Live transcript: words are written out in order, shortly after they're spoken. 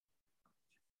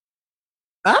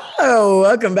Oh,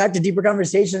 welcome back to Deeper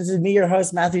Conversations with me, your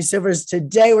host, Matthew Silvers.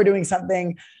 Today, we're doing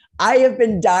something I have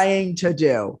been dying to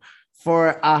do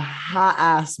for a hot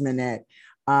ass minute.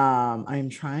 I'm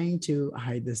trying to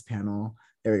hide this panel.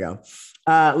 There we go.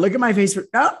 Look at my face.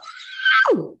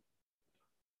 Oh,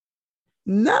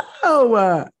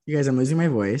 no. You guys, I'm losing my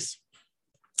voice.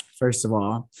 First of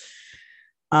all,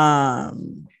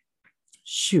 um,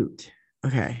 shoot.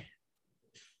 Okay.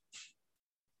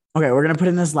 Okay, we're gonna put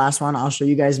in this last one. I'll show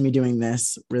you guys me doing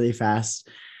this really fast.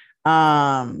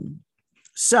 Um,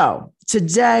 so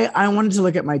today I wanted to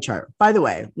look at my chart. By the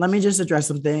way, let me just address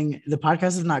something. The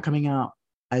podcast is not coming out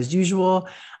as usual.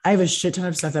 I have a shit ton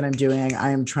of stuff that I'm doing.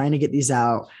 I am trying to get these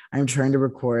out. I'm trying to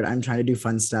record. I'm trying to do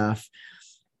fun stuff.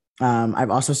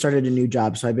 I've also started a new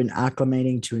job, so I've been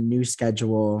acclimating to a new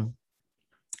schedule,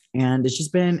 and it's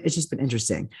just been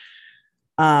interesting.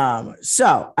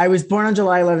 So I was born on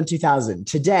July 11, 2000.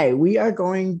 Today, we are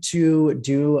going to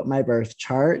do my birth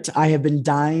chart. I have been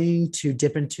dying to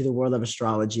dip into the world of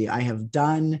astrology. I have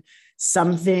done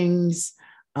some things.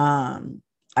 I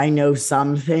know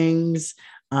some things.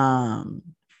 And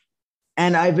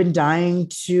I've been dying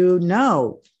to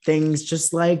know things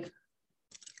just like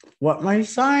what my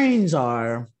signs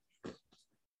are,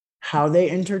 how they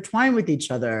intertwine with each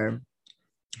other,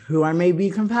 who I may be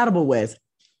compatible with.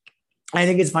 I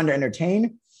think it's fun to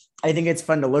entertain. I think it's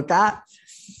fun to look at.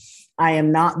 I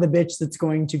am not the bitch that's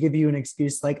going to give you an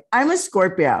excuse like, I'm a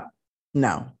Scorpio.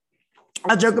 No.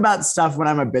 I'll joke about stuff when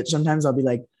I'm a bitch. Sometimes I'll be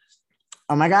like,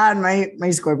 oh my God,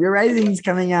 my Scorpio rising is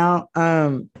coming out.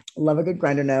 Love a good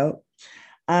grinder note.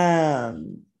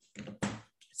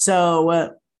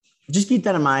 So just keep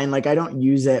that in mind. Like, I don't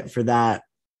use it for that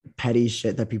petty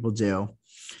shit that people do.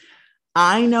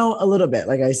 I know a little bit,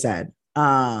 like I said.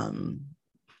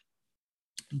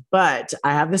 But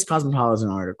I have this Cosmopolitan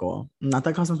article. Not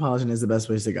that Cosmopolitan is the best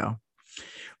place to go,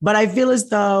 but I feel as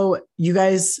though you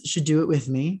guys should do it with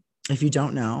me if you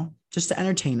don't know, just to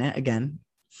entertain it again.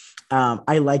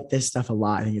 I like this stuff a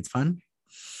lot. I think it's fun.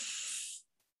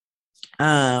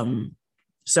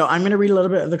 So I'm going to read a little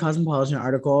bit of the Cosmopolitan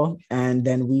article, and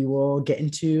then we will get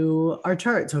into our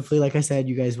charts. Hopefully, like I said,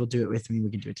 you guys will do it with me. We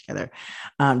can do it together.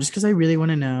 Just because I really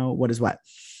want to know what is what.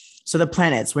 So the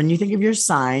planets, when you think of your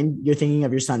sign, you're thinking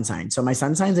of your sun sign. So my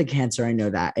sun sign's a Cancer. I know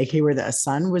that. AK, where the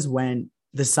sun was when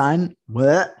the sun,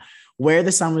 what? Where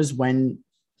the sun was when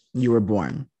you were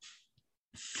born.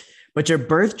 But your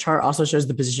birth chart also shows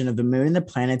the position of the moon and the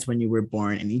planets when you were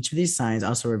born. And each of these signs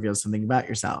also reveals something about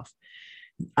yourself.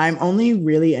 I'm only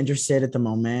really interested at the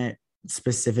moment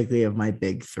specifically of my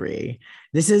big three.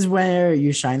 This is where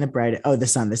you shine the brightest. Oh, the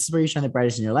sun. This is where you shine the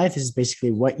brightest in your life. This is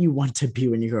basically what you want to be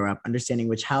when you grow up. Understanding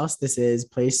which house this is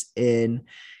placed in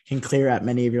can clear up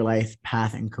many of your life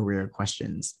path and career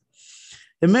questions.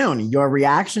 The moon, your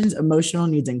reactions, emotional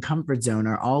needs, and comfort zone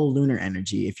are all lunar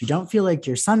energy. If you don't feel like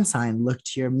your sun sign, look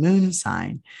to your moon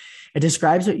sign. It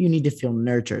describes what you need to feel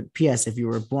nurtured. P.S. If you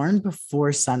were born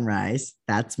before sunrise,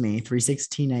 that's me,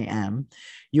 3:16 a.m.,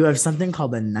 you have something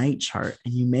called a night chart,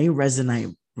 and you may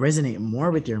resonate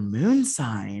more with your moon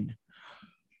sign.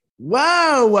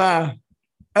 Whoa.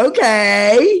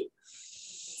 Okay.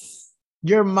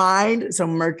 Your mind, so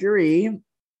Mercury,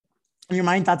 your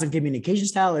mind, thoughts, and communication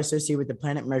style are associated with the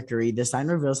planet Mercury. The sign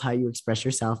reveals how you express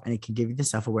yourself, and it can give you the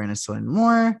self-awareness to learn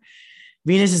more.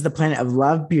 Venus is the planet of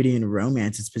love, beauty, and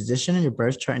romance. Its position in your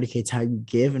birth chart indicates how you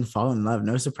give and fall in love.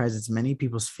 No surprise, it's many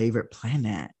people's favorite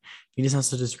planet. Venus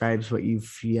also describes what you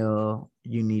feel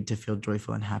you need to feel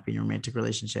joyful and happy in romantic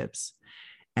relationships.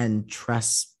 And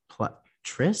tris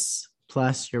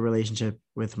plus your relationship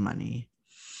with money.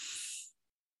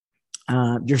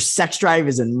 Your sex drive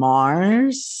is in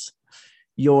Mars.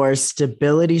 Your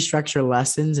stability, structure,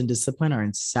 lessons, and discipline are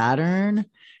in Saturn.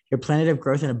 Your planet of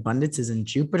growth and abundance is in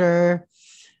Jupiter.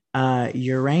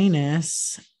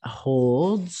 Uranus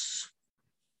holds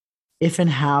if and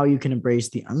how you can embrace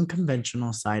the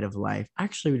unconventional side of life.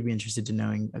 Actually, would be interested in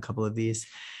knowing a couple of these.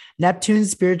 Neptune,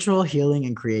 spiritual healing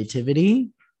and creativity.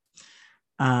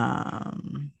 If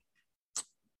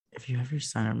you have your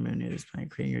sun or moon near this planet,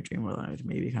 creating your dream world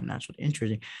may become naturally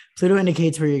interesting. Pluto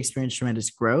indicates where you experience tremendous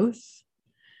growth.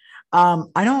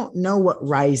 I don't know what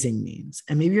rising means,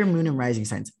 and maybe your moon and rising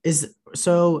signs is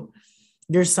so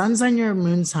your sun sign, your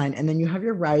moon sign, and then you have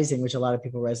your rising, which a lot of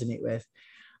people resonate with.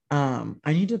 I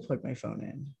need to plug my phone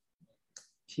in.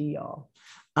 Gee, y'all.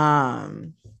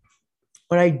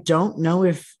 But I don't know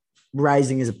if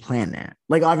rising is a planet.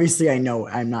 Like, obviously, I know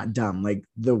I'm not dumb. Like,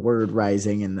 the word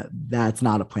rising and that's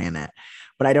not a planet,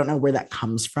 but I don't know where that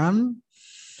comes from.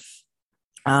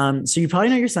 So you probably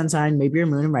know your sun sign, maybe your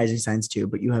moon and rising signs too,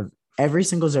 but you have every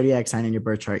single zodiac sign in your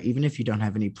birth chart, even if you don't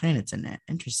have any planets in it.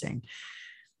 Interesting.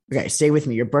 Okay, stay with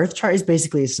me. Your birth chart is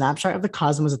basically a snapshot of the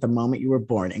cosmos at the moment you were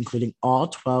born, including all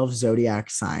 12 zodiac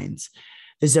signs.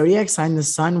 The zodiac sign the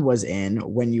sun was in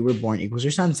when you were born equals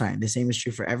your sun sign. The same is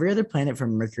true for every other planet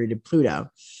from Mercury to Pluto.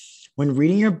 When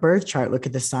reading your birth chart, look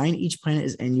at the sign each planet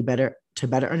is in, you better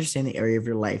understand the area of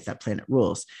your life that planet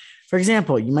rules. For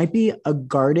example, you might be a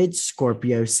guarded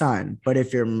Scorpio sun, but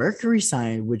if your Mercury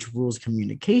sign, which rules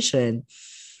communication,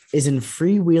 is in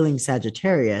freewheeling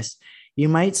Sagittarius, you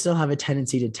might still have a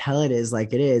tendency to tell it is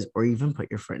like it is, or even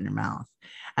put your foot in your mouth.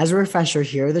 As a refresher,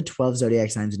 here are the 12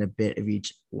 zodiac signs and a bit of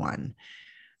each one.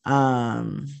 I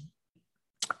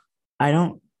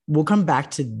don't, we'll come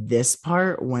back to this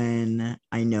part when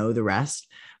I know the rest,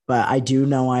 but I do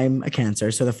know I'm a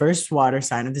Cancer. So the first water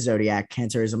sign of the zodiac,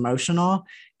 Cancer, is emotional,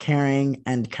 caring,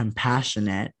 and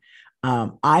compassionate.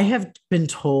 I have been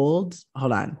told,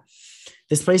 hold on.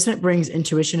 This placement brings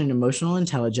intuition and emotional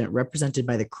intelligence, represented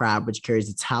by the crab, which carries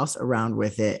its house around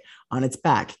with it on its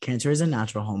back. Cancer is a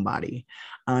natural homebody.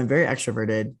 I'm very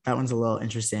extroverted. That one's a little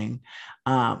interesting.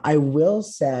 I will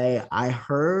say I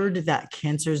heard that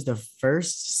Cancer is the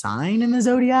first sign in the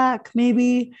zodiac,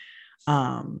 maybe.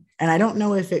 And I don't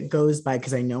know if it goes by,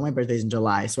 because I know my birthday's in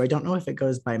July, so I don't know if it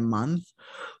goes by month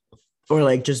or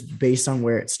like just based on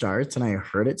where it starts. And I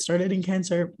heard it started in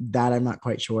Cancer. That I'm not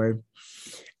quite sure.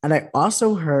 And I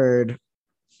also heard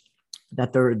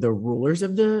that the rulers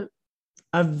of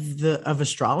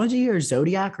astrology or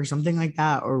zodiac or something like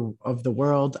that, or of the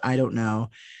world, I don't know.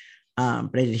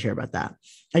 But I did hear about that.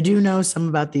 I do know some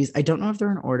about these. I don't know if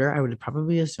they're in order. I would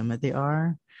probably assume that they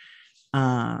are.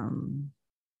 I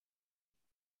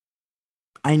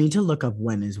need to look up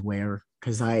when is where,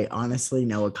 because I honestly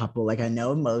know a couple. Like I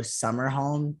know most summer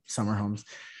homes,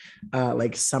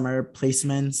 like summer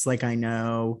placements. Like I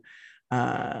know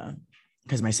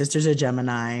because my sister's a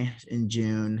Gemini in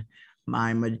June,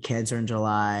 I'm a Cancer in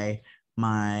July,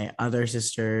 my other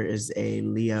sister is a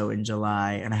Leo in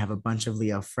July, and I have a bunch of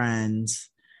Leo friends.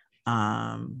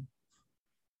 And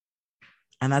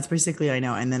that's basically I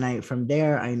know. And then from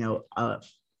there I know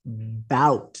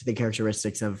about the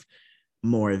characteristics of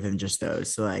more than just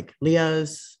those. So like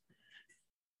Leos.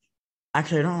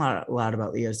 Actually, I don't know a lot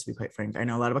about Leos, to be quite frank. I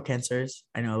know a lot about Cancers.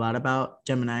 I know a lot about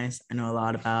Geminis. I know a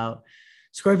lot about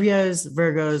Scorpios,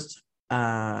 Virgos,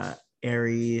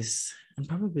 Aries, and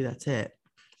probably that's it.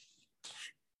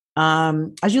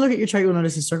 As you look at your chart, you'll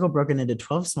notice a circle broken into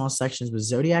 12 small sections with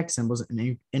zodiac symbols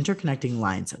and interconnecting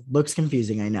lines. It looks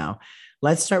confusing, I know.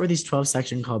 Let's start with these 12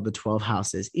 sections called the 12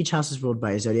 houses. Each house is ruled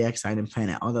by a zodiac sign and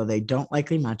planet, although they don't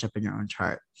likely match up in your own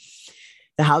chart.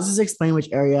 The houses explain which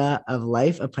area of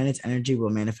life a planet's energy will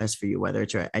manifest for you, whether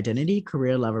it's your identity,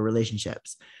 career, love, or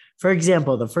relationships. For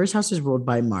example, the first house is ruled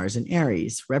by Mars and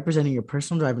Aries, representing your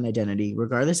personal drive and identity.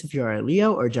 Regardless if you are a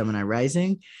Leo or Gemini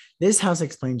rising, this house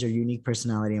explains your unique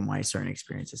personality and why certain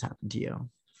experiences happen to you.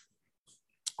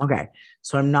 Okay,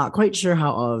 so I'm not quite sure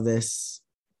how all of this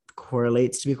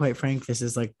correlates, to be quite frank. This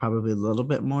is like probably a little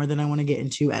bit more than I want to get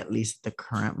into, at least at the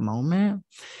current moment.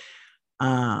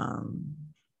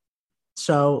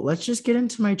 So let's just get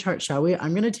into my chart, shall we?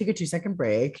 I'm going to take a 2-second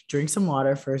break, drink some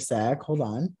water for a sec. Hold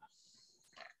on.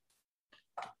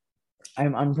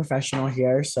 I'm unprofessional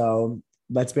here, so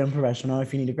let's be unprofessional.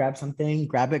 If you need to grab something,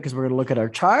 grab it, because we're going to look at our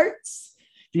charts.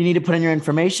 If you need to put in your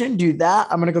information, do that.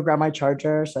 I'm going to go grab my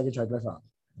charger so I can charge my phone,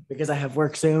 because I have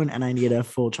work soon and I need a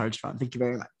full charged phone. Thank you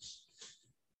very much.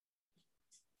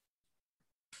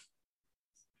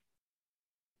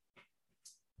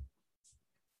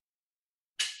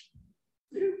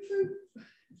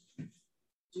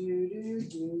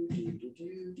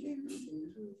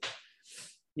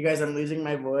 You guys, I'm losing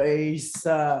my voice.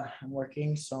 I'm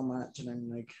working so much and I'm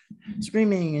like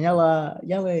screaming and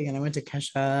yelling. And I went to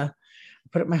Kesha,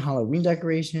 put up my Halloween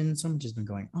decoration. So much has been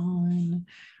going on.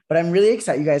 But I'm really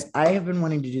excited, you guys. I have been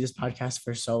wanting to do this podcast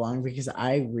for so long because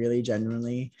I really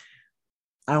genuinely,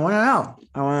 I want to know.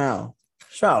 I want to know.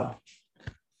 So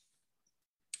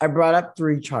I brought up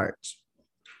 3 charts.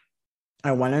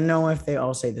 I want to know if they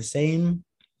all say the same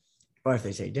or if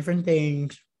they say different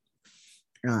things.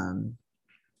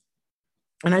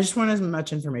 And I just want as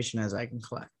much information as I can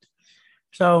collect.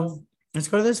 So let's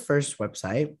go to this first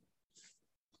website.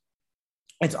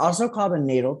 It's also called a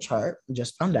natal chart. I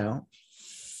just found out.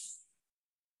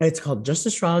 It's called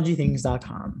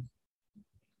justastrologythings.com.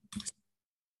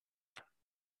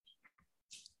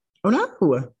 Oh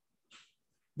no,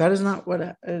 that is not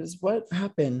what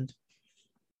happened.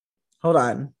 Hold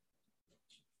on.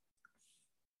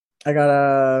 I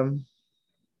gotta.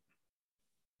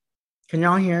 Can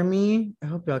y'all hear me? I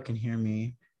hope y'all can hear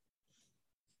me.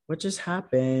 What just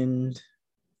happened?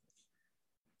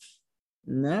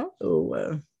 No.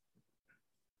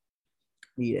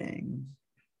 Meeting.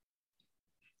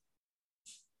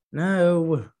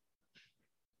 No.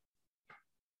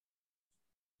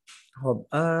 Hold.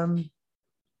 How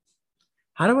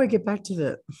do I get back to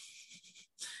the?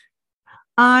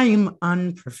 I'm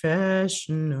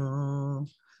unprofessional.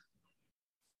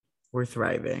 We're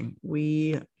thriving.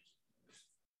 We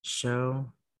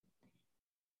show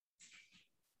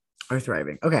are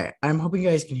thriving. Okay. I'm hoping you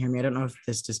guys can hear me. I don't know if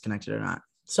this disconnected or not.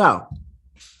 So,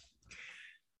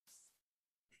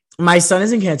 my sun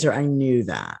is in Cancer. I knew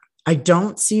that. I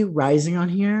don't see rising on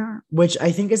here, which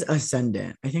I think is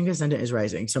ascendant. I think ascendant is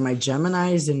rising. So, my Gemini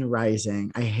is in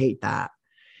rising. I hate that.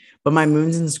 But my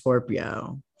moon's in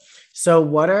Scorpio. So,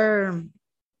 what are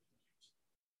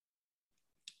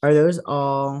those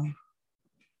all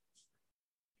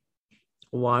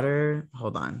water?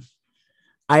 Hold on.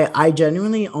 I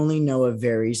genuinely only know a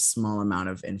very small amount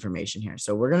of information here.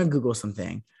 So we're gonna Google some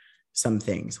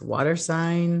things. Water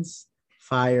signs,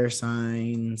 fire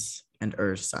signs, and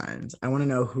earth signs. I want to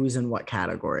know who's in what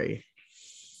category.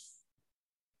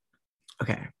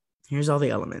 Okay, here's all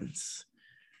the elements.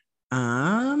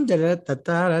 Fire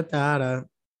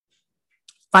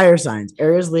signs.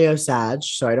 Aries, Leo, Sag.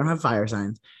 So I don't have fire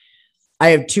signs. I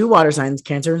have 2 water signs,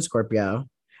 Cancer and Scorpio.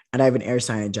 And I have an air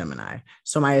sign in Gemini.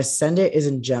 So my ascendant is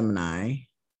in Gemini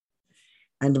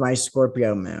and my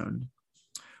Scorpio moon,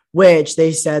 which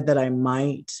they said that I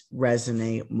might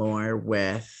resonate more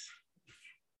with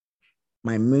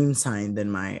my moon sign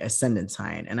than my ascendant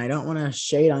sign. And I don't want to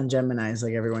shade on Geminis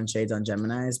like everyone shades on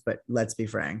Geminis, but let's be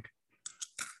frank.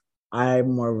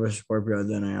 I'm more of a Scorpio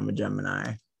than I am a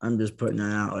Gemini. I'm just putting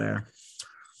that out there.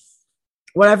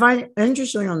 What I find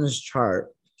interesting on this chart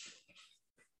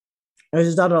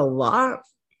is that a lot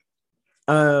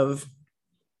of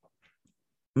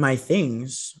my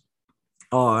things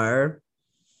are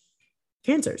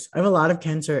Cancers. I have a lot of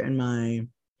Cancer in my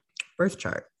birth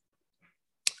chart.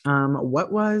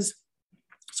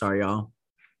 Sorry, y'all.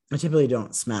 I typically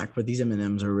don't smack, but these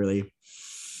M&Ms are really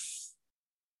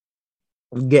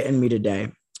getting me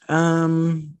today. What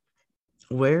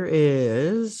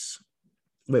was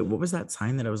that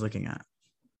sign that I was looking at?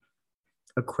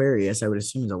 Aquarius, I would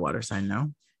assume, is a water sign.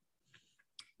 No,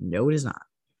 it is not.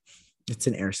 It's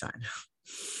an air sign.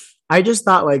 I just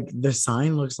thought like the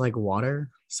sign looks like water,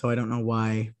 so I don't know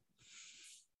why.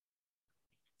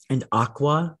 And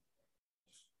aqua,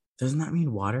 doesn't that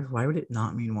mean water? Why would it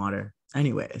not mean water?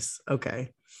 Anyways,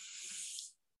 okay.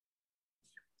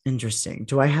 Interesting.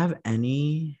 Do I have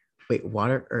any? Wait,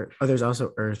 water, earth. Oh, there's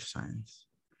also earth signs.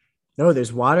 No,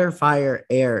 there's water, fire,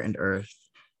 air, and earth.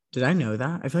 Did I know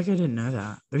that? I feel like I didn't know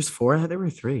that. There's 4. I thought there were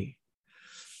 3.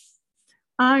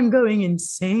 I'm going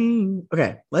insane.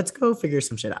 Okay, let's go figure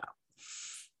some shit out.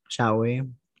 Shall we?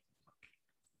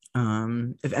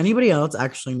 If anybody else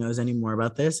actually knows any more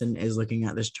about this and is looking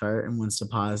at this chart and wants to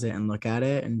pause it and look at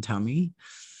it and tell me,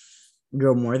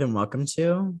 you're more than welcome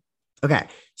to. Okay,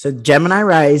 so Gemini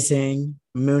rising,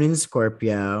 moon in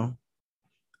Scorpio.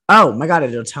 Oh my God,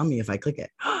 it'll tell me if I click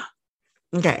it.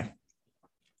 Okay.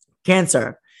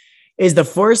 Cancer is the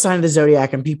 4th sign of the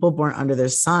zodiac, and people born under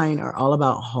this sign are all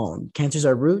about home. Cancers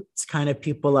are roots, kind of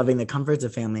people loving the comforts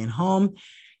of family and home.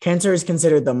 Cancer is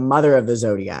considered the mother of the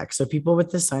zodiac. So people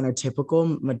with this sign are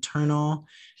typical maternal,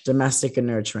 domestic, and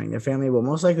nurturing. Their family will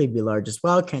most likely be large as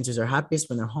well. Cancers are happiest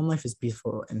when their home life is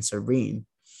peaceful and serene.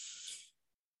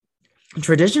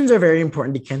 Traditions are very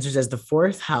important to Cancers as the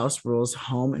 4th house rules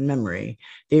home and memory.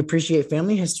 They appreciate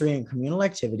family history and communal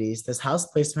activities. This house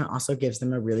placement also gives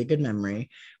them a really good memory,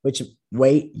 which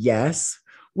may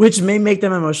make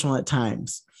them emotional at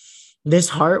times. This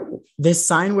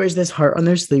sign wears this heart on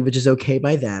their sleeve, which is okay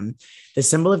by them. The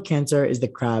symbol of Cancer is the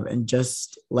crab, and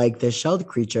just like this shelled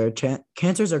creature,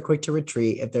 Cancers are quick to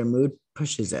retreat if their mood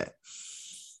pushes it.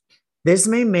 This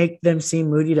may make them seem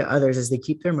moody to others as they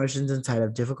keep their emotions inside,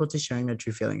 have difficulty sharing their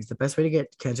true feelings. The best way to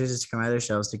get Cancers is to come out of their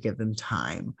shells, to give them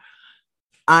time.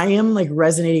 I am like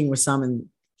resonating with some and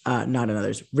not in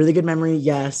others. Really good memory,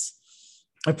 yes.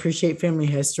 Appreciate family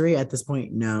history at this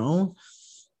point, no.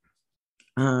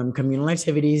 Communal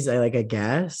activities, I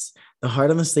guess. The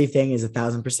heart on the sleeve thing is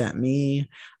 1,000% me.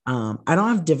 I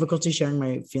don't have difficulty sharing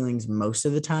my feelings most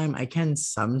of the time. I can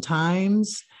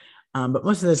sometimes. But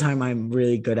most of the time I'm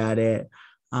really good at it.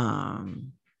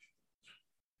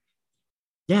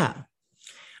 Yeah.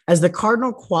 As the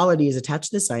cardinal quality is attached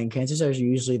to the sign, Cancers are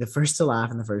usually the first to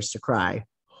laugh and the first to cry.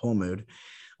 Whole mood.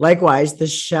 Likewise, the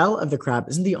shell of the crab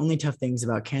isn't the only tough things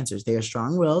about Cancers. They are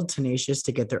strong-willed, tenacious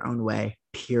to get their own way,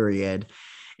 period.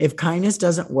 If kindness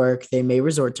doesn't work, they may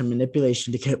resort to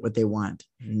manipulation to get what they want.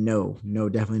 No,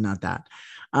 definitely not that.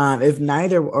 If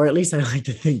neither, or at least I like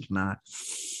to think not.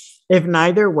 If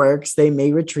neither works, they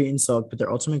may retreat and sulk, but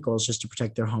their ultimate goal is just to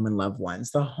protect their home and loved ones.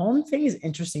 The home thing is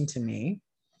interesting to me.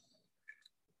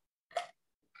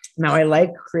 Now, I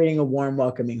like creating a warm,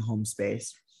 welcoming home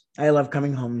space. I love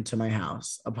coming home to my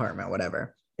house, apartment,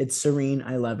 whatever. It's serene.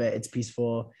 I love it. It's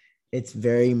peaceful. It's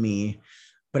very me.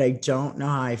 But I don't know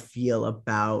how I feel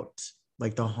about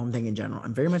like the home thing in general.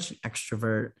 I'm very much an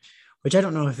extrovert, which I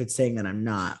don't know if it's saying that I'm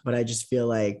not, but I just feel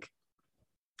like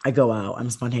I go out, I'm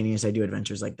spontaneous, I do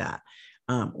adventures like that.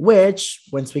 Which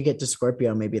once we get to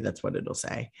Scorpio, maybe that's what it'll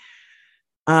say.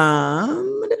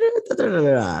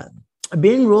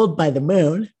 Being ruled by the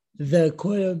moon, the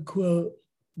quote unquote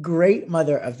great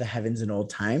mother of the heavens in old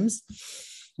times.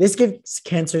 This gives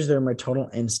Cancers their maternal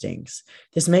instincts.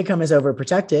 This may come as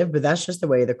overprotective, but that's just the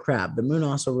way of the crab. The moon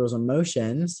also rules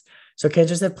emotions, so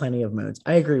Cancers have plenty of moods.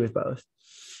 I agree with both.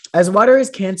 As water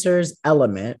is Cancer's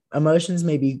element, emotions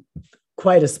may be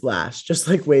quite a splash, just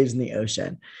like waves in the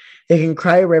ocean. They can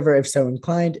cry a river if so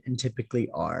inclined, and typically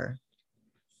are.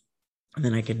 And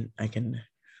then I can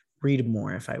read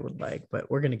more if I would like, but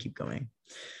we're going to keep going.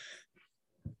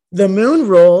 The moon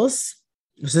rules.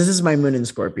 So this is my moon in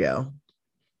Scorpio.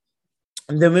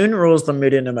 The moon rules the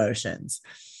mood and emotions.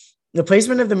 The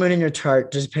placement of the moon in your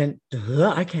chart depends.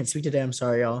 I can't speak today. I'm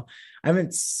sorry, y'all. I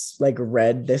haven't like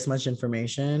read this much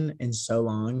information in so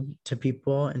long to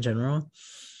people in general.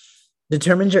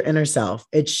 Determines your inner self.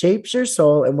 It shapes your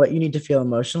soul and what you need to feel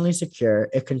emotionally secure.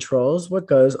 It controls what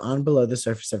goes on below the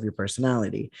surface of your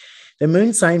personality. The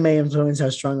moon sign may influence how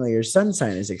strongly your sun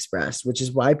sign is expressed, which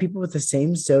is why people with the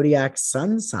same zodiac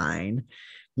sun sign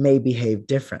may behave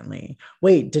differently.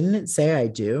 Wait, didn't it say I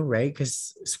do, right?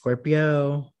 Because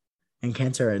Scorpio and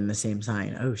Cancer are in the same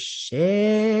sign. Oh,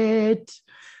 shit.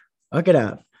 Look it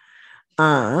up.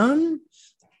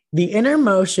 The inner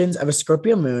motions of a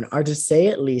Scorpio moon are, to say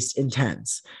at least,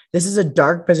 intense. This is a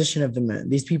dark position of the moon.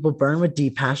 These people burn with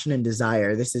deep passion and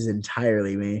desire. This is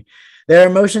entirely me. Their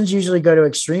emotions usually go to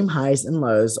extreme highs and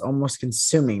lows, almost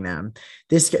consuming them.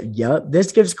 This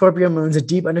gives Scorpio moons a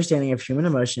deep understanding of human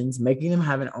emotions, making them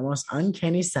have an almost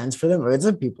uncanny sense for the moods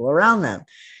of people around them.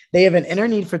 They have an inner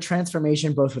need for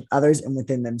transformation, both with others and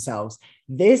within themselves.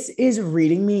 This is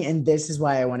reading me, and this is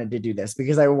why I wanted to do this,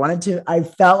 because I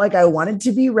felt like I wanted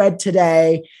to be read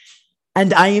today,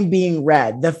 and I am being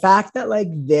read. The fact that like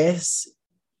this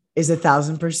is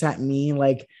 1,000% me,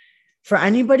 like for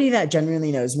anybody that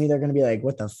genuinely knows me, they're going to be like,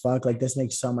 what the fuck? Like this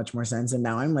makes so much more sense. And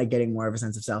now I'm like getting more of a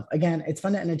sense of self. Again, it's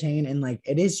fun to entertain, and like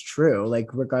it is true. Like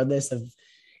regardless of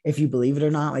if you believe it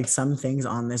or not, like some things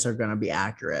on this are going to be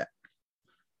accurate.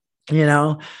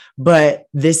 But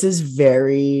this is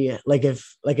very like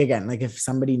if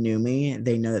somebody knew me,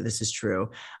 they know that this is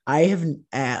true. I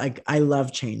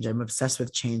love change. I'm obsessed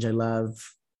with change. I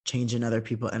love change in other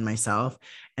people and myself,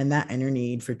 and that inner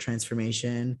need for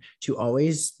transformation to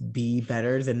always be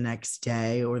better the next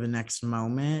day or the next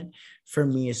moment for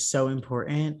me is so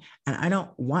important. And I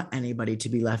don't want anybody to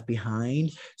be left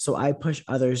behind, so I push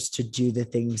others to do the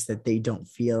things that they don't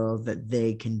feel that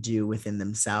they can do within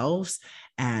themselves.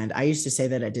 And I used to say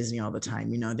that at Disney all the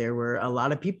time. There were a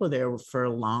lot of people there for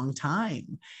a long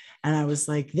time. And I was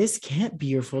like, this can't be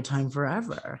your full time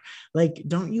forever. Like,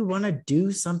 don't you want to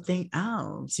do something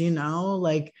else?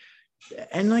 Like,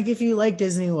 and like, if you like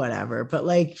Disney, whatever. But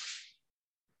like,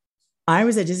 I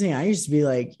was at Disney, I used to be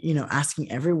like,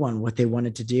 asking everyone what they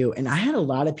wanted to do. And I had a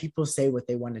lot of people say what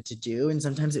they wanted to do. And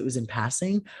sometimes it was in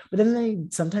passing, but then they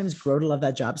sometimes grow to love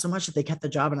that job so much that they kept the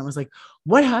job. And I was like,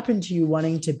 what happened to you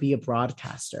wanting to be a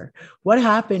broadcaster? What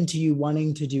happened to you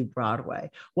wanting to do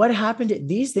Broadway? What happened to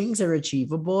these things are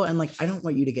achievable? And like, I don't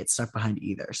want you to get stuck behind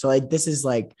either. So like, this is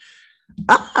like,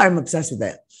 I'm obsessed with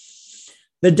it.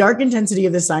 The dark intensity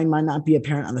of the sign might not be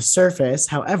apparent on the surface.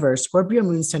 However, Scorpio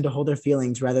moons tend to hold their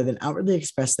feelings rather than outwardly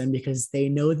express them because they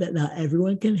know that not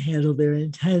everyone can handle their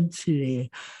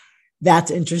intensity. That's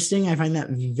interesting. I find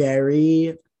that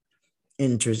very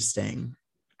interesting.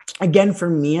 Again, for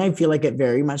me, I feel like it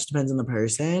very much depends on the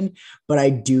person, but I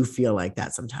do feel like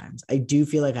that sometimes. I do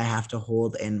feel like I have to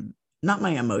hold in not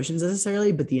my emotions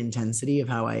necessarily, but the intensity of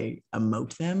how I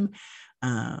emote them,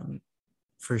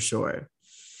 for sure.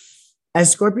 As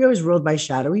Scorpio is ruled by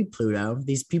shadowy Pluto,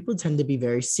 these people tend to be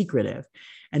very secretive,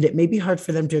 and it may be hard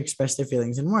for them to express their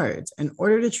feelings in words. In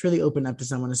order to truly open up to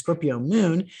someone, a Scorpio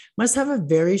moon must have a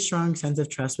very strong sense of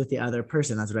trust with the other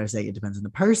person. That's what I was saying. It depends on the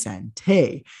person.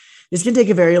 This can take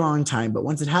a very long time, but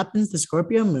once it happens, the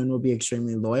Scorpio moon will be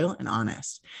extremely loyal and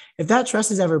honest. If that trust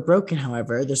is ever broken,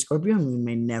 however, the Scorpio moon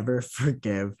may never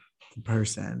forgive the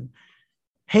person.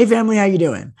 Hey family, how you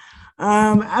doing?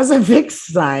 As a fixed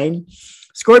sign,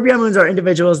 Scorpio moons are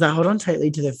individuals that hold on tightly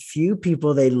to the few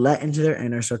people they let into their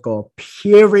inner circle.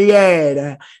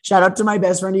 Period. Shout out to my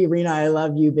best friend Irina. I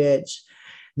love you, bitch.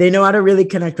 They know how to really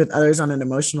connect with others on an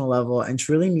emotional level and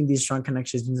truly need these strong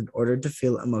connections in order to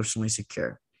feel emotionally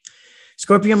secure.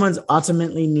 Scorpio moons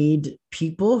ultimately need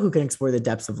people who can explore the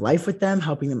depths of life with them,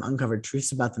 helping them uncover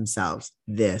truths about themselves.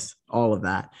 All of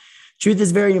that. Truth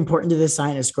is very important to this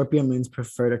sign, as Scorpio moons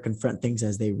prefer to confront things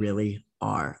as they really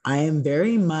are. I am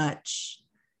very much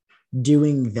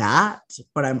doing that,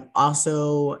 but I'm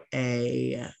also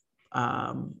an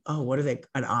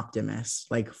optimist,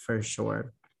 like for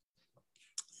sure.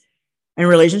 In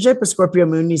relationship, a Scorpio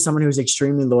moon needs someone who's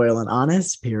extremely loyal and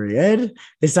honest, period.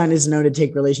 This sign is known to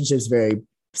take relationships very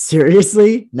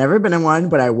seriously. Never been in one,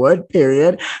 but I would,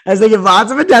 period. As they give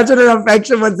lots of attention and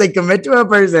affection once they commit to a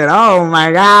person. Oh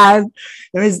my God.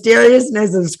 The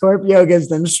mysteriousness of Scorpio gives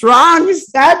them strong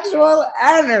sexual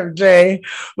energy,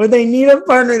 but they need a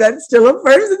partner that still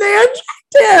affirms that they are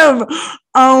attractive.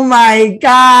 Oh my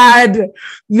God.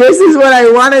 This is what I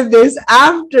wanted this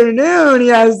afternoon.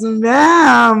 Yes,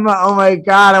 ma'am. Oh my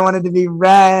God. I wanted to be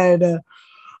red.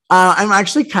 I'm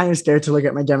actually kind of scared to look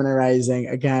at my Gemini rising.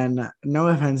 Again, no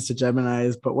offense to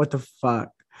Geminis, but what the fuck?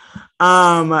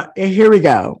 Here we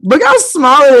go. Look how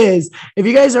small it is. If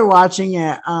you guys are watching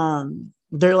it,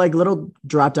 they're like little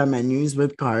drop-down menus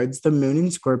with cards. The moon in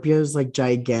Scorpio is like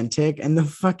gigantic, and the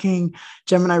fucking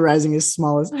Gemini rising is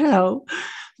small as hell.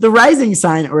 The rising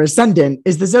sign or ascendant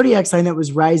is the zodiac sign that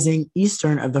was rising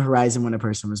eastern of the horizon when a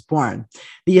person was born.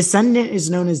 The ascendant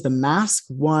is known as the mask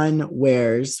one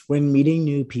wears when meeting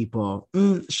new people.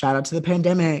 Shout out to the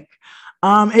pandemic.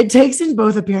 It takes in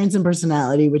both appearance and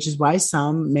personality, which is why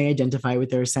some may identify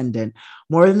with their ascendant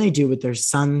more than they do with their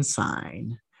sun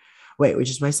sign. Which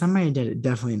is why some might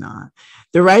definitely not.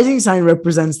 The rising sign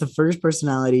represents the first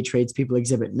personality traits people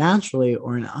exhibit naturally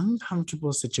or in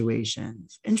uncomfortable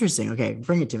situations. Interesting. Okay,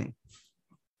 bring it to me.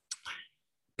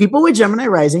 People with Gemini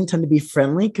rising tend to be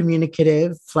friendly,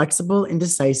 communicative, flexible,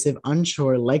 indecisive,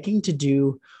 unsure, liking to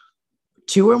do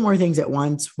two or more things at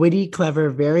once, witty,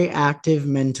 clever, very active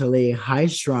mentally, high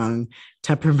strung,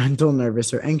 temperamental,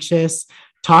 nervous, or anxious,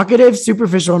 talkative,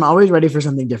 superficial, and always ready for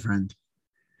something different.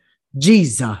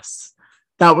 Jesus.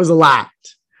 That was a lot.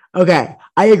 Okay.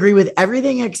 I agree with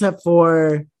everything except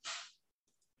for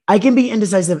I can be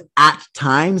indecisive at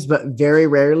times, but very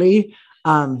rarely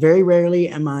am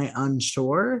I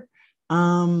unsure.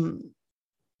 I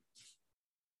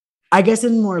guess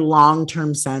in more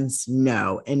long-term sense,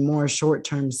 no. In more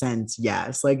short-term sense,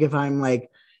 yes. Like if I'm like,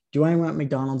 do I want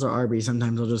McDonald's or Arby's?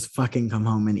 Sometimes I'll just fucking come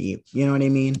home and eat. You know what I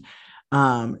mean?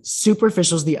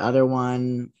 Superficial's the other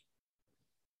one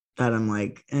that I'm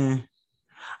like,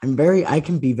 I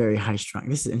can be very high strung.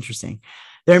 This is interesting.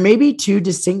 There may be two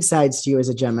distinct sides to you as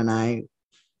a Gemini.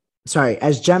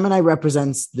 As Gemini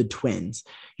represents the twins.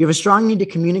 You have a strong need to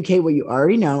communicate what you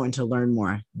already know and to learn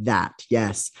more.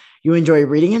 Yes. You enjoy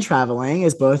reading and traveling,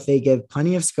 as both they give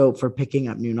plenty of scope for picking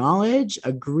up new knowledge.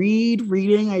 Agreed.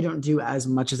 Reading, I don't do as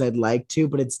much as I'd like to,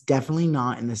 but it's definitely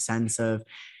not in the sense of,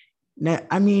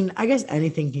 I mean, I guess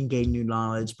anything can gain new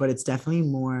knowledge, but it's definitely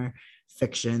more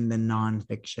fiction than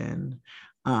nonfiction.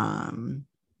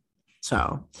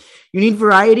 So you need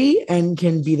variety and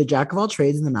can be the jack of all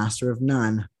trades and the master of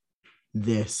none.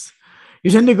 You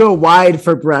tend to go wide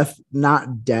for breadth,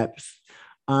 not depth.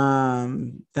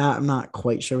 That I'm not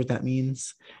quite sure what that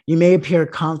means. You may appear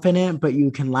confident, but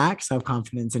you can lack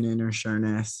self-confidence and inner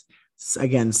sureness.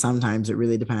 Again, sometimes it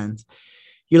really depends.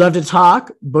 You love to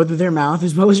talk, both with your mouth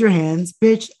as well as your hands.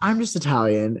 Bitch, I'm just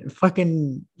Italian.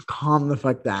 Fucking calm the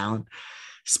fuck down.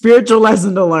 Spiritual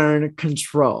lesson to learn: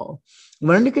 control.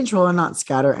 Learn to control and not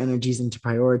scatter energies and to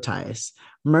prioritize.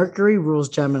 Mercury rules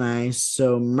Gemini,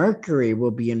 so Mercury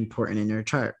will be important in your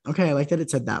chart. Okay, I like that it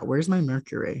said that. Where's my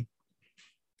Mercury?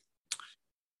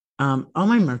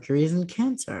 My Mercury is in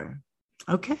Cancer.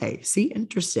 Okay, see,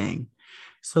 interesting.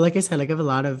 So like I said, like I have a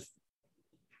lot of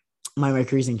my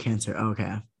Mercury's in Cancer.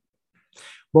 Okay.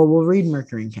 Well, we'll read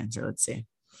Mercury in Cancer. Let's see.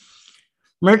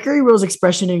 Mercury rules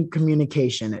expression and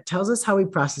communication. It tells us how we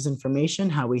process information,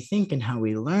 how we think, and how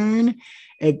we learn.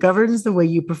 It governs the way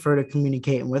you prefer to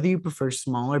communicate and whether you prefer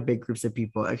small or big groups of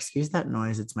people. Excuse that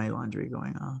noise. It's my laundry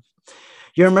going off.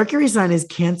 Your Mercury sign is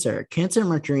Cancer. Cancer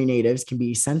Mercury natives can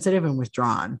be sensitive and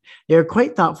withdrawn. They are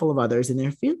quite thoughtful of others and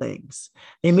their feelings.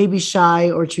 They may be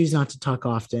shy or choose not to talk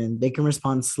often. They can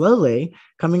respond slowly,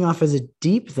 coming off as a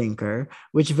deep thinker,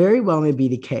 which very well may be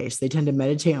the case. They tend to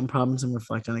meditate on problems and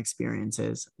reflect on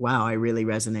experiences. Wow, I really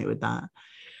resonate with that.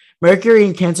 Mercury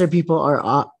and Cancer people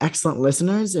are excellent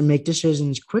listeners and make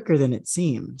decisions quicker than it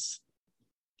seems.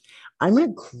 I'm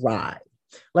gonna cry.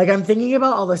 Like, I'm thinking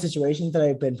about all the situations that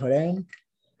I've been put in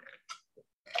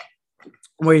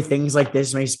where things like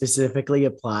this may specifically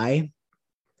apply.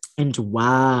 And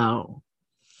wow,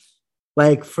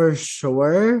 like for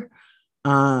sure.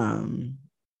 Um,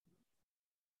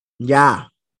 yeah,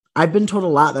 I've been told a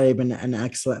lot that I've been an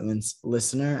excellent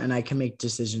listener and I can make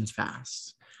decisions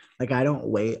fast. Like I don't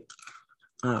wait.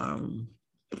 Um,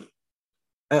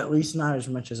 at least not as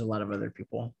much as a lot of other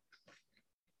people.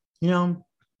 You know,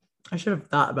 I should have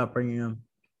thought about bringing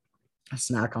a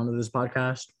snack onto this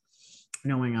podcast,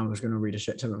 knowing I was going to read a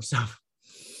shit ton of stuff.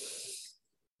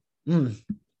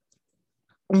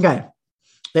 Okay.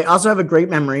 They also have a great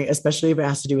memory, especially if it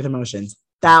has to do with emotions.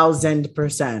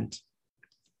 1,000%.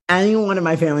 Any one of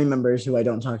my family members who I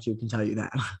don't talk to can tell you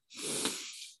that.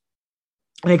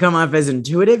 They come off as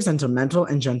intuitive, sentimental,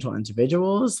 and gentle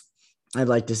individuals. I'd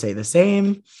like to say the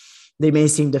same. They may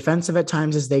seem defensive at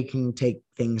times as they can take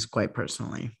things quite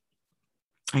personally.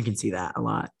 I can see that a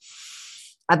lot.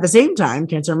 At the same time,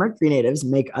 Cancer Mercury natives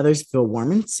make others feel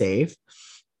warm and safe.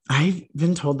 I've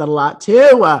been told that a lot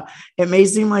too. It may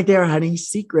seem like they are hiding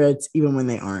secrets even when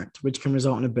they aren't, which can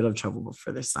result in a bit of trouble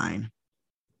for this sign.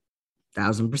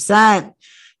 1,000%.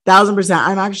 1,000%.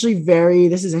 I'm actually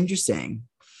this is interesting.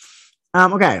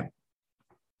 Okay.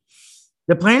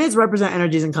 The planets represent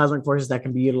energies and cosmic forces that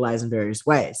can be utilized in various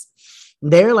ways.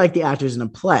 They're like the actors in a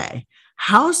play.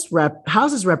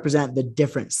 Houses represent the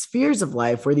different spheres of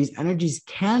life where these energies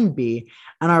can be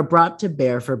and are brought to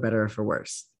bear for better or for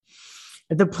worse.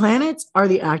 If the planets are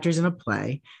the actors in a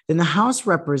play, then the house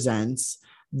represents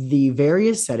the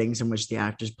various settings in which the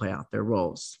actors play out their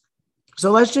roles.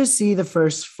 So let's just see the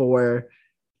first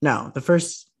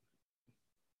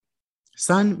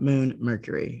Sun, Moon,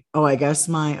 Mercury. Oh, I guess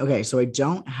so I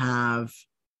don't have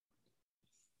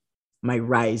my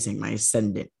rising, my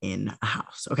ascendant in a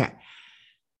house. Okay.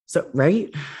 So, right?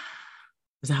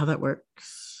 Is that how that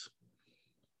works?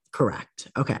 Correct.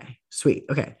 Okay. Sweet.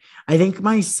 Okay. I think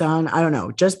my sun, I don't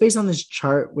know, just based on this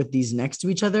chart with these next to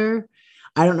each other,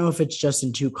 I don't know if it's just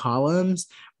in 2 columns,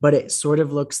 but it sort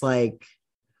of looks like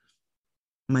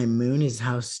my moon is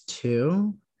house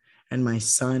 2 and my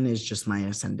sun is just my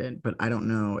ascendant, but I don't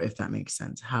know if that makes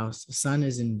sense. Sun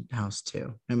is in house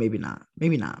 2. No, maybe not.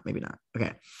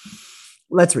 Okay.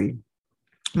 Let's read.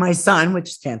 My sun, which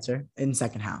is Cancer, in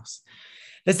 2nd house.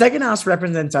 The 2nd house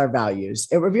represents our values.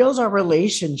 It reveals our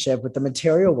relationship with the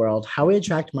material world, how we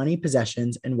attract money,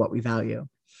 possessions, and what we value.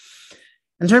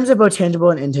 In terms of both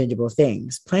tangible and intangible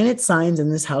things, planet signs in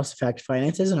this house affect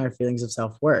finances and our feelings of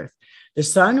self-worth. The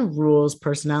sun rules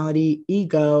personality,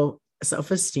 ego,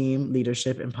 self-esteem,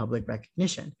 leadership, and public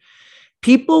recognition.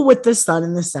 People with the sun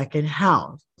in the 2nd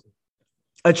house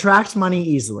attract money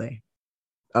easily.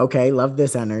 Okay, love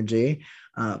this energy.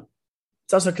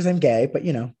 It's also because I'm gay, but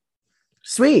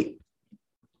sweet.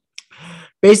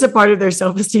 Base a part of their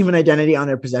self-esteem and identity on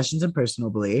their possessions and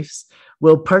personal beliefs.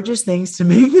 Will purchase things to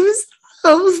make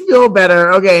themselves feel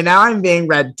better. Okay, now I'm being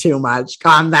read too much.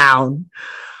 Calm down.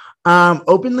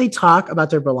 Openly talk about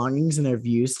their belongings and their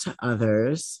views to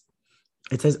others.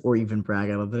 It says, or even brag.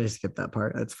 I love that I skipped that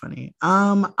part. That's funny.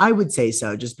 I would say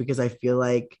so, just because I feel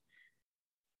like,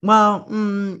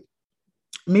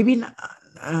 maybe not.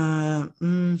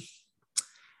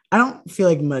 I don't feel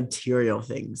like material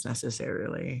things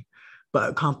necessarily, but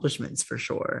accomplishments for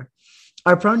sure.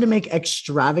 Are prone to make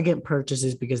extravagant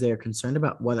purchases because they are concerned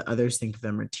about what others think of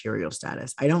their material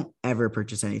status. I don't ever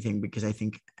purchase anything because I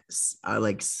think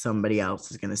like somebody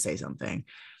else is going to say something.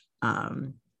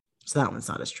 So that one's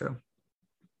not as true.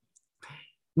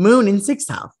 Moon in 6th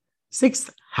house.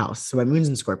 6th house. So my moon's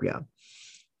in Scorpio.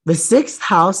 The 6th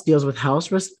house deals with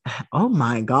oh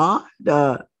my God.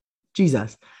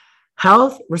 Jesus.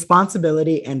 Health,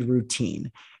 responsibility, and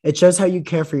routine. It shows how you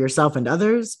care for yourself and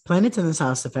others. Planets in this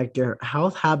house affect your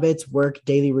health habits, work,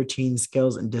 daily routine,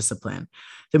 skills, and discipline.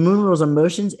 The moon rules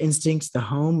emotions, instincts, the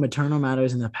home, maternal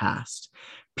matters, and the past.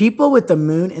 People with the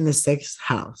moon in the 6th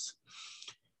house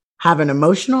have an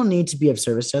emotional need to be of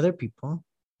service to other people.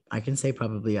 I can say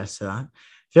probably yes to that.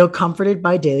 Feel comforted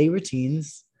by daily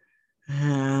routines.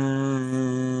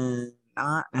 Not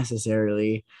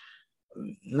necessarily.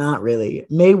 Not really.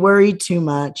 May worry too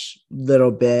much,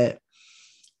 little bit.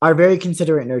 Are very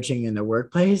considerate and nurturing in their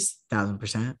workplace,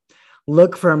 1,000%.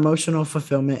 Look for emotional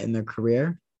fulfillment in their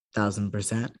career,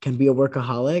 1,000%. Can be a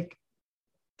workaholic,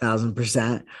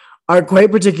 1,000%. Are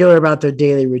quite particular about their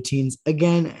daily routines.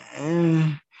 Again,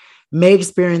 may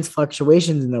experience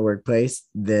fluctuations in their workplace.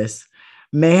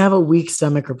 May have a weak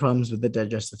stomach or problems with the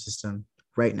digestive system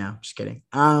right now. Just kidding.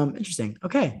 Interesting.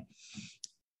 Okay.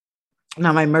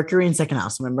 Now my Mercury in 2nd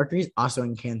house. So my Mercury is also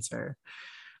in Cancer.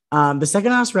 The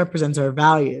second house represents our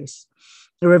values.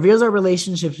 It reveals our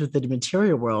relationships with the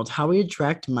material world, how we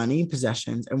attract money,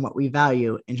 possessions, and what we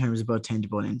value in terms of both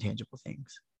tangible and intangible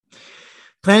things.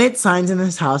 Planet signs in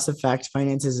this house affect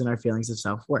finances and our feelings of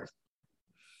self-worth.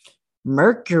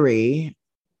 Mercury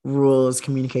rules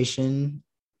communication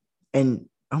and,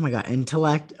 oh my God,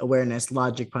 intellect, awareness,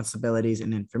 logic, possibilities,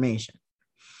 and information.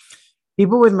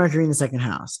 People with Mercury in the second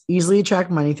house easily attract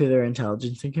money through their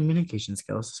intelligence and communication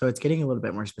skills. So it's getting a little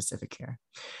bit more specific here.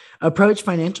 Approach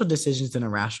financial decisions in a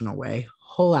rational way.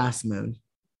 Whole ass mood.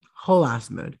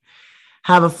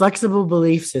 Have a flexible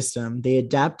belief system. They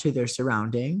adapt to their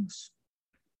surroundings.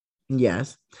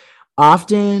 Yes.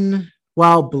 Often,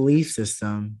 well, belief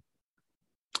system.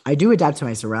 I do adapt to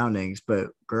my surroundings, but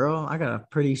girl, I got a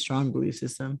pretty strong belief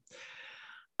system.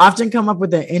 Often come up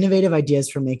with the innovative ideas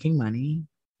for making money.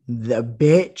 The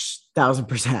bitch,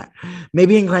 1000%.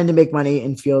 Maybe inclined to make money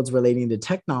in fields relating to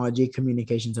technology,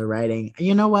 communications, or writing.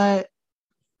 You know what?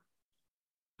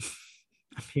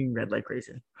 I'm being read like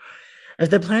crazy. As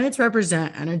the planets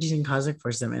represent energies and cosmic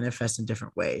forces that manifest in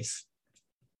different ways,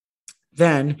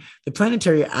 then the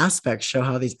planetary aspects show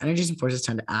how these energies and forces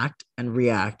tend to act and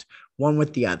react one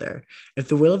with the other if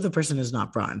the will of the person is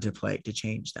not brought into play to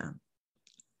change them.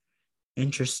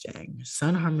 Interesting.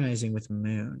 Sun harmonizing with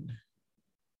moon.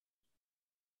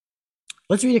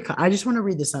 Let's read it. I just want to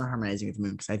read the sun harmonizing with the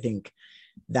moon because I think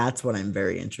that's what I'm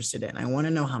very interested in. I want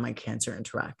to know how my Cancer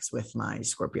interacts with my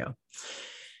Scorpio.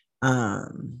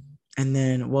 And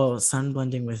then, well, sun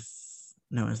blending with,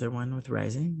 no, is there one with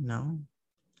rising? No.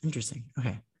 Interesting.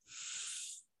 Okay.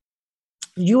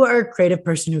 You are a creative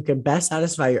person who can best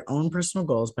satisfy your own personal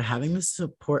goals by having the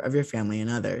support of your family and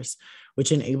others,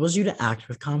 which enables you to act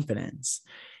with confidence.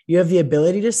 You have the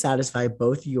ability to satisfy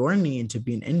both your need to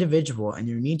be an individual and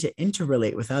your need to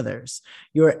interrelate with others.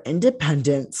 You are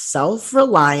independent,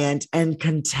 self-reliant, and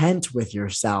content with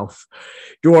yourself.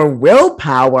 Your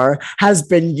willpower has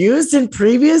been used in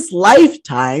previous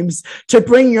lifetimes to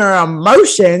bring your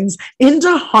emotions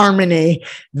into harmony.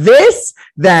 This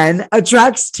then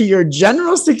attracts to your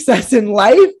general success in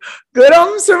life, good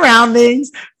home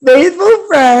surroundings, faithful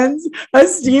friends,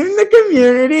 esteeming the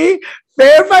community,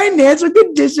 fair financial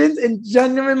conditions, and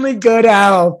genuinely good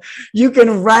health. You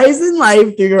can rise in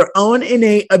life through your own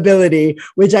innate ability,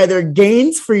 which either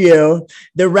gains for you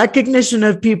the recognition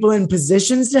of people in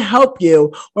positions to help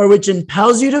you, or which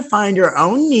impels you to find your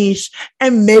own niche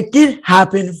and make it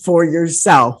happen for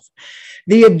yourself.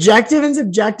 The objective and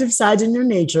subjective sides in your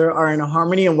nature are in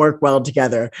harmony and work well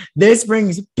together. This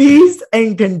brings peace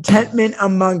and contentment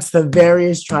amongst the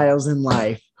various trials in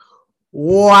life.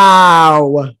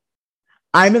 Wow.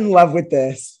 I'm in love with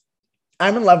this.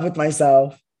 I'm in love with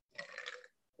myself.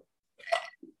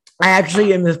 I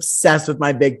actually am obsessed with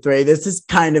my big three. This is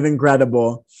kind of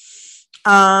incredible.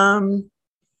 Let's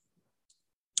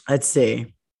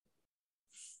see.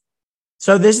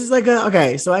 So this is like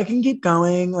okay, so I can keep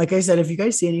going. Like I said, if you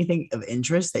guys see anything of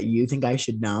interest that you think I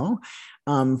should know,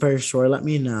 for sure, let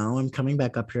me know. I'm coming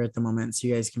back up here at the moment, so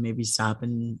you guys can maybe stop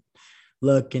and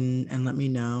look and let me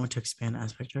know to expand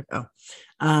aspect check.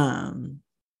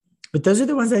 But those are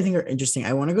the ones I think are interesting.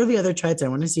 I want to go to the other charts. I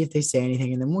want to see if they say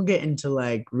anything, and then we'll get into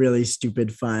like really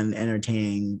stupid, fun,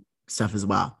 entertaining stuff as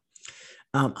well.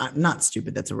 Not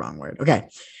stupid. That's a wrong word. Okay.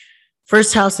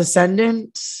 First house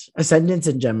ascendants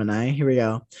in Gemini. Here we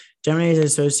go. Gemini is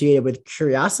associated with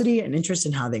curiosity and interest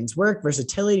in how things work.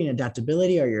 Versatility and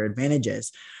adaptability are your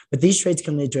advantages. But these traits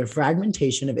can lead to a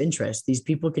fragmentation of interest. These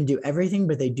people can do everything,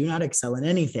 but they do not excel in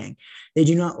anything. They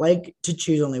do not like to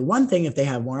choose only one thing if they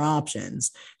have more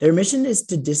options. Their mission is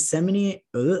to disseminate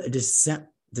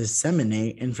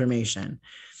information.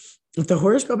 If the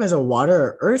horoscope has a water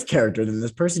or earth character, then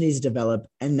this person needs to develop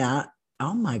analytical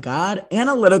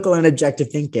and objective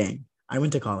thinking. I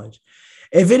went to college.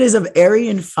 If it is of airy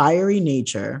and fiery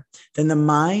nature, then the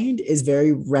mind is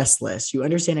very restless. You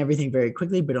understand everything very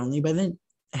quickly, but only by the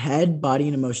head, body,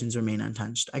 and emotions remain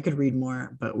untouched. I could read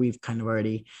more, but we've kind of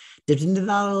already dipped into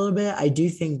that a little bit. I do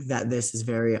think that this is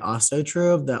very also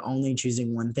true of the only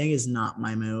choosing one thing is not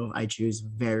my move. I choose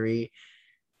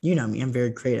you know me, I'm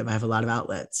very creative. I have a lot of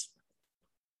outlets.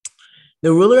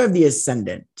 The ruler of the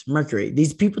ascendant, Mercury.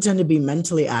 These people tend to be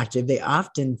mentally active. They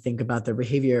often think about their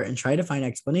behavior and try to find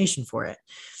explanation for it.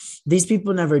 These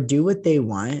people never do what they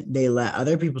want. They let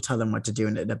other people tell them what to do,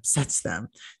 and it upsets them.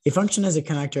 They function as a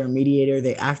connector or mediator.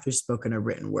 They act through spoken or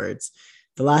written words.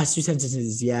 The last two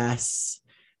sentences, yes.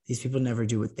 These people never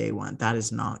do what they want. That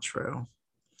is not true.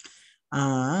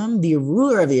 The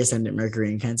ruler of the ascendant,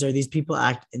 Mercury in Cancer, these people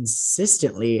act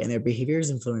insistently and their behavior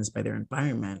is influenced by their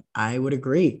environment. I would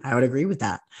agree with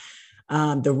that.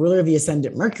 The ruler of the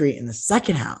ascendant Mercury in the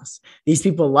second house. These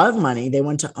people love money. They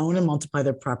want to own and multiply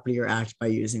their property or act by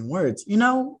using words. We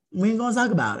ain't gonna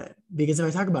talk about it because if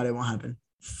I talk about it, it won't happen.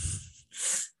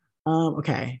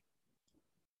 Okay.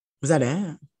 Was that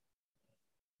it?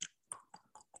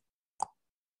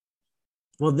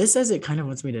 Well, this says it kind of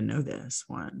wants me to know this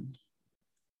one.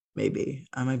 Maybe.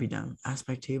 I might be dumb.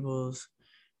 Aspect tables,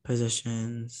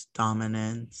 positions,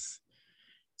 dominance.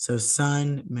 So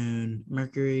sun, moon,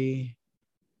 Mercury,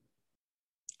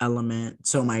 element.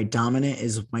 So my dominant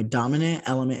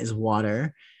element is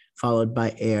water, followed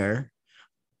by air,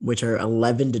 which are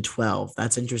 11 to 12.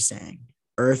 That's interesting.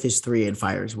 Earth is 3 and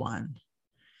fire is 1.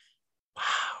 Wow.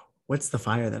 What's the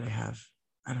fire that I have?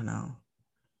 I don't know.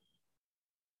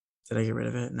 Did I get rid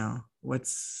of it? No. What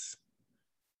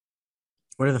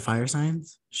are the fire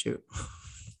signs? Shoot.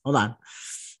 Hold on.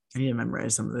 I need to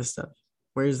memorize some of this stuff.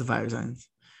 Where's the fire signs?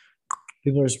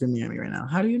 People are screaming at me right now.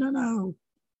 How do you not know?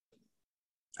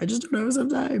 I just don't know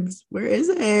sometimes. Where is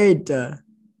it? Am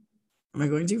I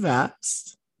going too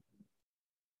fast?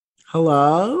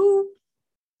 Hello?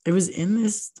 It was in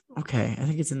this. Okay, I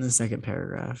think it's in the second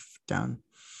paragraph down.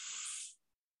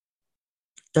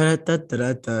 Right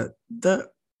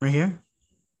here.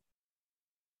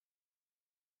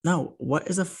 No, what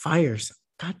is a fire?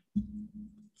 God,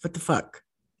 what the fuck?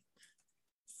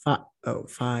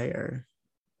 Fire.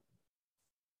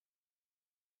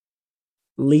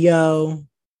 Leo. It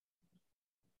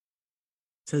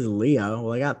says Leo.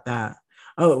 Well, I got that.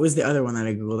 Oh, it was the other one that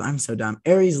I Googled. I'm so dumb.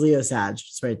 Aries, Leo, Sag.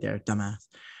 It's right there. Dumbass.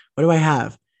 What do I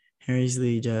have? Aries,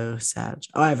 Leo, Sag.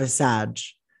 Oh, I have a Sag,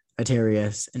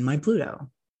 Aquarius, and my Pluto.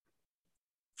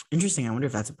 Interesting. I wonder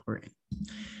if that's important.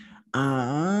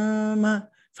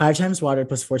 5 times water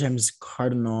plus 4 times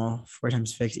cardinal, 4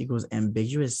 times fixed equals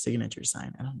ambiguous signature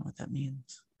sign. I don't know what that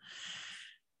means.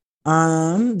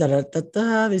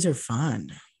 These are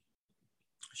fun.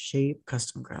 Shape,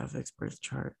 custom graphics, birth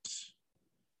charts.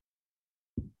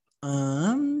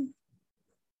 I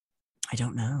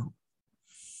don't know.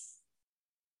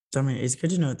 So, I mean, it's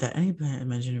good to note that any planet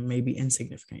mentioned may be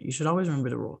insignificant. You should always remember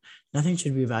the rule. Nothing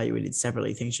should be evaluated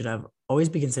separately. Things should always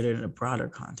be considered in a broader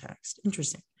context.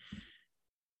 Interesting.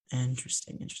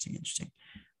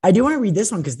 I do want to read this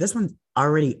one because this one's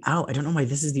already out. I don't know why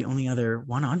this is the only other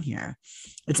one on here.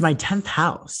 It's my 10th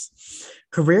house.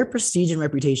 Career, prestige, and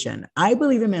reputation. I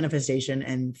believe in manifestation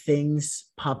and things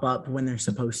pop up when they're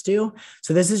supposed to.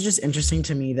 So this is just interesting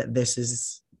to me that this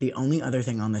is the only other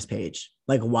thing on this page.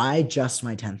 Like, why just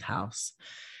my 10th house?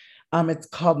 It's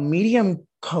called Medium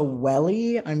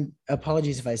Coeli.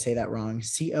 Apologies if I say that wrong.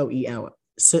 Coeli.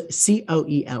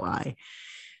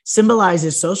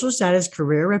 Symbolizes social status,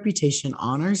 career, reputation,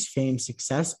 honors, fame,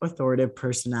 success, authoritative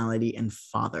personality, and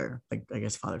father, like I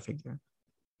guess father figure.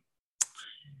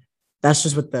 That's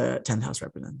just what the 10th house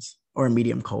represents, or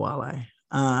medium Coeli.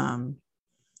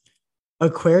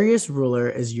 Aquarius ruler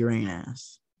is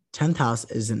Uranus. 10th house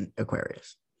is in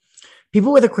Aquarius.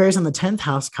 People with Aquarius on the 10th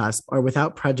house cusp are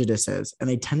without prejudices, and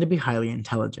they tend to be highly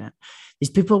intelligent. These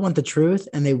people want the truth,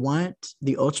 and they want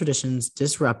the old traditions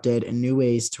disrupted and new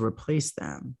ways to replace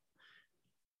them.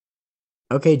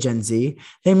 Okay, Gen Z.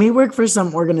 They may work for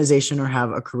some organization or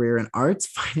have a career in arts,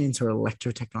 finance, or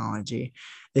electrotechnology.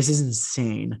 This is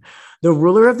insane. The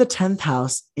ruler of the 10th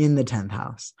house in the 10th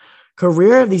house.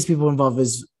 Career of these people involved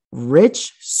is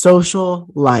rich social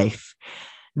life.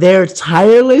 They're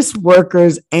tireless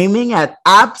workers aiming at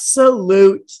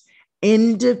absolute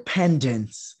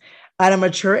independence. At a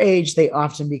mature age, they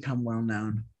often become well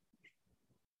known.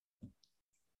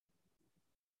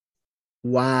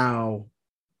 Wow.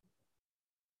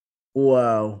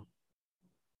 Whoa.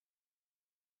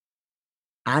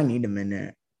 I need a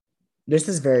minute. This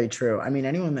is very true. I mean,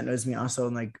 anyone that knows me also,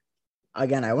 like,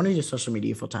 again, I want to do social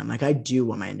media full time. Like, I do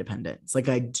want my independence. Like,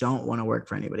 I don't want to work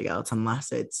for anybody else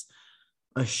unless it's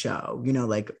a show,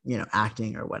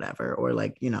 acting or whatever, or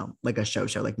like a show,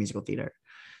 like musical theater.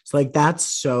 So like, that's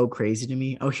so crazy to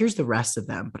me. Oh, here's the rest of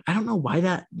them, but I don't know why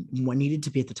that one needed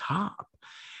to be at the top.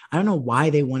 I don't know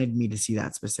why they wanted me to see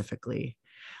that specifically.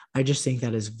 I just think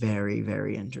that is very,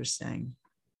 very interesting.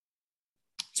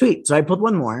 Sweet. So I pulled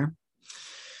one more.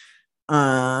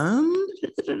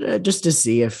 Just to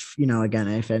see if, again,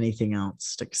 if anything else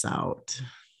sticks out.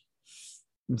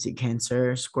 Let's see,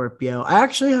 Cancer, Scorpio. I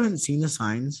actually haven't seen the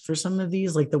signs for some of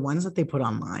these, like the ones that they put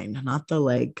online, not the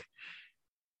like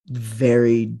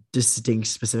very distinct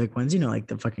specific ones, like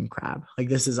the fucking crab. Like,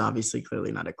 this is obviously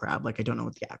clearly not a crab. Like, I don't know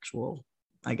what the actual,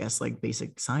 I guess, like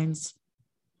basic signs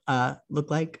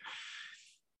look like.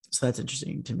 So that's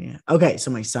interesting to me. Okay,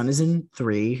 so my sun is in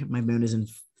 3, my moon is in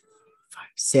 5,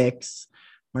 6,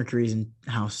 Mercury's in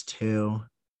house 2,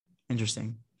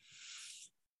 Interesting.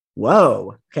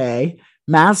 Whoa. Okay.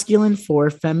 Masculine 4,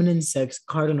 feminine 6,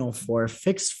 cardinal 4,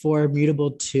 fixed 4,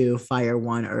 mutable 2, fire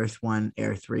 1, earth 1,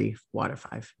 air 3, water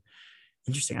 5.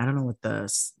 Interesting. I don't know what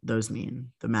those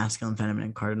mean. The masculine,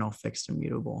 feminine, cardinal, fixed, and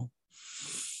mutable.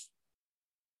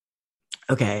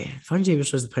 Okay. Finding table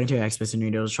shows the planetary aspects in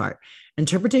your natal chart.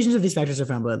 Interpretations of these factors are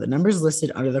found below. The numbers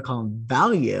listed under the column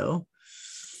value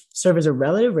serve as a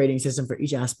relative rating system for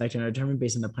each aspect and are determined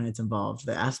based on the planets involved,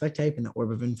 the aspect type, and the orb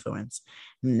of influence.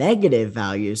 Negative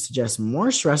values suggest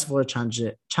more stressful or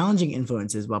challenging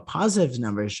influences, while positive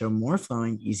numbers show more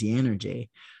flowing, easy energy.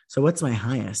 So what's my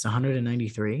highest?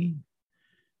 193?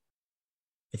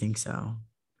 I think so.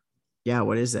 Yeah,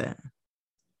 what is it?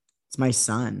 It's my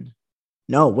sun.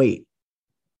 No, wait.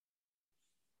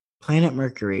 Planet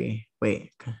Mercury.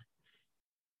 Wait.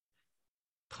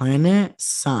 Planet,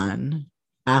 sun,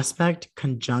 aspect,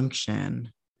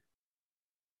 conjunction,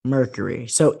 Mercury.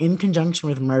 So in conjunction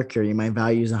with Mercury, my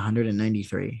value is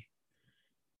 193.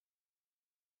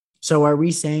 So are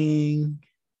we saying,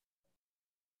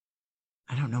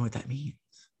 I don't know what that means.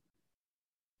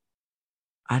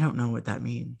 I don't know what that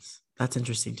means. That's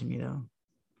interesting to me though.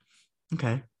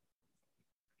 Okay.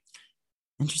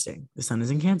 Interesting. The sun is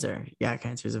in Cancer. Yeah,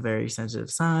 Cancer is a very sensitive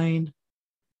sign.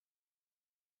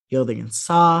 Yielding and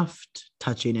soft,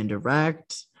 touching and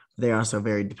direct. They are also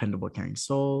very dependable, caring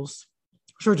souls.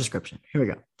 Short description. Here we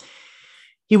go.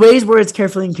 He weighs words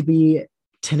carefully and can be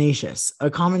tenacious. A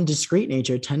common discreet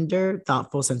nature, tender,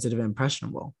 thoughtful, sensitive, and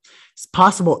impressionable. His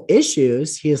possible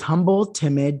issues, he is humble,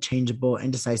 timid, changeable,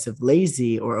 indecisive,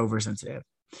 lazy, or oversensitive.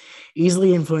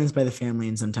 Easily influenced by the family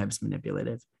and sometimes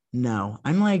manipulative. No,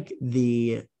 I'm like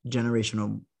the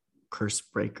generational curse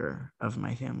breaker of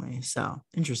my family. So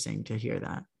interesting to hear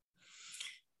that.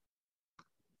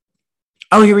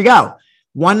 Oh, here we go.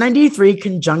 193,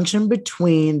 conjunction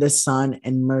between the sun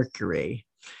and Mercury.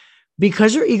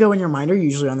 Because your ego and your mind are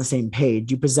usually on the same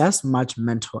page, you possess much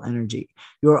mental energy.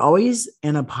 You are always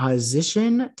in a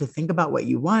position to think about what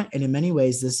you want, and in many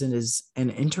ways, this is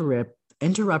an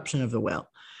interruption of the will.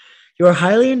 You are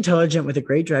highly intelligent with a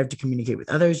great drive to communicate with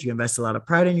others. You invest a lot of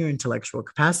pride in your intellectual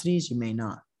capacities. You may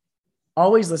not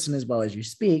always listen as well as you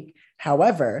speak.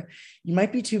 However, you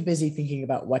might be too busy thinking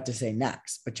about what to say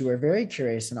next, but you are very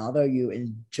curious, and although you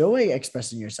enjoy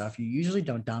expressing yourself, you usually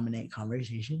don't dominate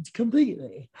conversations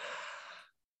completely.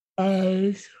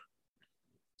 As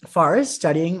far as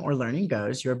studying or learning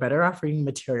goes, you're better off reading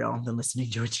material than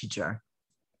listening to a teacher.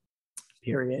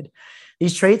 Period.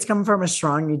 These traits come from a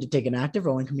strong need to take an active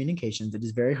role in communications. It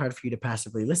is very hard for you to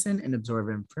passively listen and absorb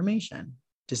information.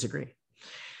 Disagree.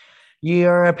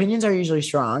 Your opinions are usually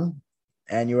strong,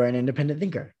 and you are an independent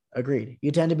thinker. Agreed.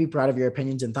 You tend to be proud of your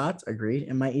opinions and thoughts. Agreed.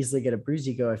 And might easily get a bruised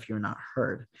ego if you're not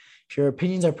heard. If your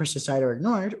opinions are pushed aside or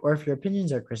ignored, or if your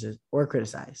opinions are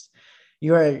criticized.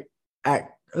 You are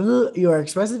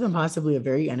expressive and possibly a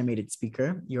very animated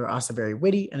speaker. You are also very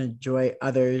witty and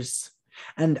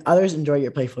others enjoy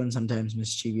your playful and sometimes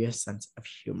mischievous sense of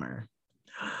humor.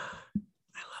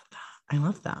 I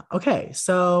love that. Okay,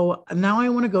 so now I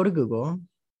want to go to Google,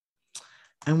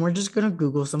 and we're just going to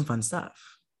Google some fun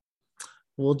stuff.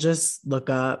 We'll just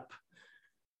look up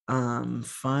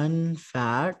fun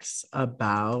facts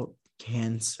about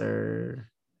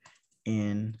Cancer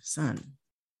in Sun.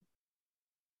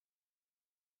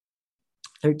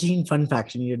 13 fun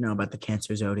facts you need to know about the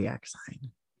Cancer zodiac sign.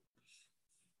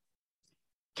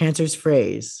 Cancer's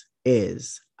phrase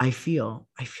is, I feel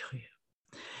you.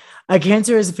 A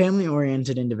Cancer is a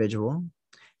family-oriented individual.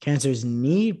 Cancers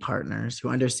need partners who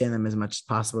understand them as much as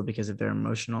possible because of their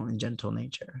emotional and gentle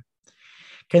nature.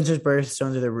 Cancer's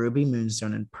birthstones are the ruby,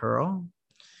 moonstone, and pearl,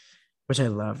 which I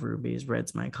love rubies.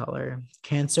 Red's my color.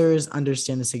 Cancers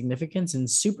understand the significance and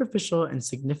superficial and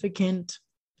significant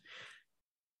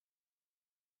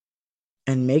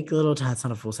and make little time. That's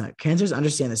not a full sentence. Cancers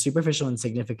understand the superficial and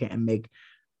significant and make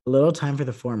little time for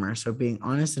the former. So being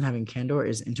honest and having candor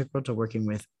is integral to working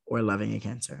with or loving a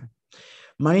Cancer.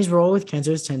 Money's role with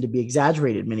Cancers tend to be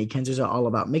exaggerated. Many Cancers are all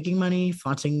about making money,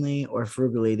 flauntingly or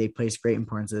frugally. They place great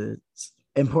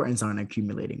importance on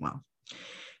accumulating wealth.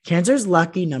 Cancer's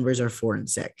lucky numbers are 4 and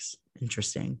 6.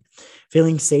 Interesting.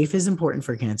 Feeling safe is important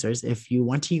for Cancers. If you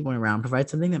want to eat one around, provide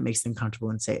something that makes them comfortable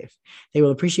and safe. They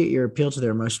will appreciate your appeal to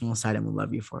their emotional side and will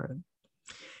love you for it.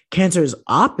 Cancer's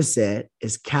opposite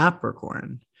is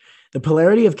Capricorn. The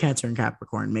polarity of Cancer and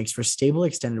Capricorn makes for stable,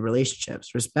 extended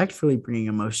relationships, respectfully bringing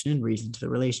emotion and reason to the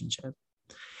relationship.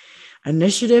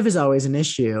 Initiative is always an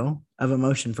issue of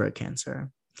emotion for a Cancer.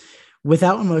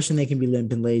 Without emotion, they can be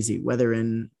limp and lazy, whether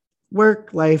in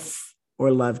work, life,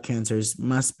 or love. Cancers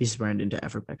must be spurned into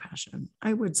effort by passion.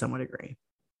 I would somewhat agree.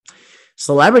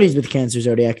 Celebrities with Cancer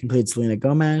zodiac include Selena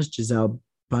Gomez, Giselle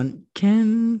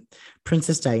Bundchen,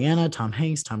 Princess Diana, Tom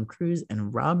Hanks, Tom Cruise,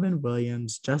 and Robin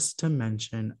Williams, just to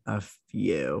mention a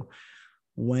few.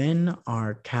 When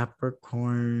are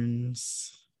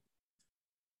Capricorns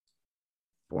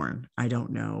born? I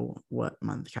don't know what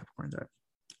month Capricorns are.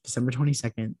 December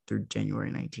 22nd through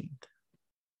January 19th.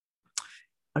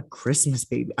 A Christmas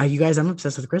baby. You guys, I'm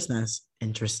obsessed with Christmas.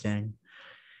 Interesting.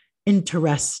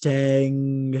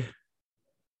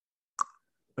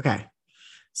 Okay.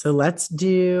 So let's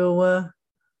do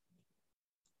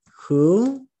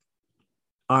who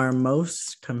are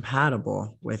most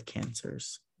compatible with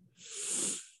Cancers.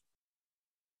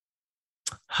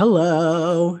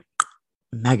 Hello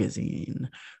Magazine.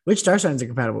 Which star signs are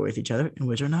compatible with each other and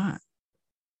which are not?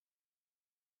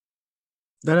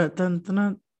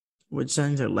 Which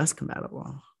signs are less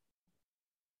compatible?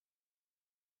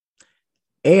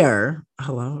 Air.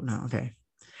 Hello? No, okay.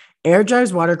 Air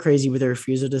drives water crazy with a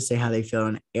refusal to say how they feel,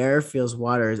 and air feels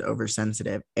water is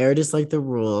oversensitive. Air dislikes the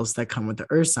rules that come with the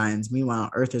earth signs.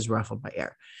 Meanwhile, earth is ruffled by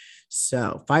air.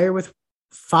 So fire with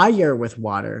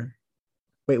water.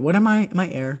 Wait, what am I? Am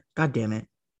I air? God damn it.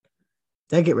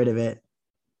 Did I get rid of it?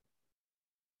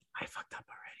 I fucked up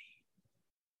already.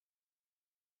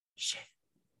 Shit.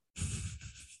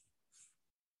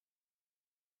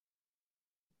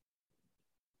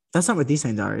 That's not what these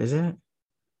signs are, is it?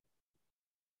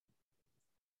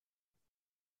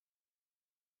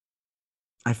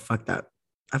 I fucked up.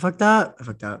 I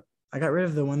got rid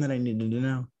of the one that I needed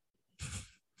to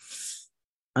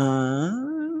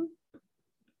know.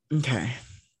 Okay.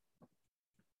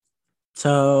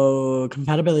 So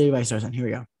compatibility by star sign. Here we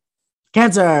go.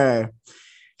 Cancer.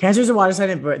 Cancer is a water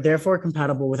sign, but therefore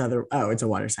compatible with other. Oh, it's a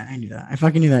water sign. I knew that. I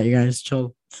fucking knew that, you guys.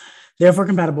 Chill. Therefore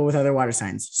compatible with other water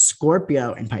signs.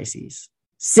 Scorpio and Pisces.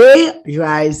 See, you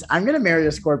guys, I'm gonna marry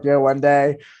a Scorpio one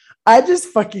day. I just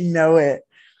fucking know it.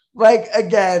 Like,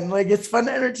 again, like, it's fun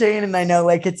to entertain, and I know,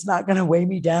 like, it's not gonna weigh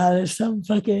me down if some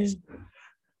fucking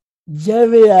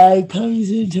Gemini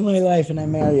comes into my life and I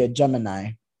marry a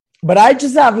Gemini. But I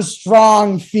just have a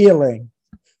strong feeling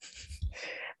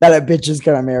that a bitch is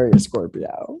gonna marry a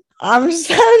Scorpio. I'm just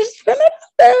putting it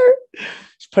out there.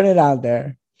 Just put it out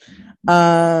there.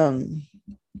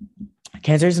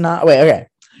 Cancer is not. Wait, okay.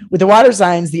 With the water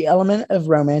signs, the element of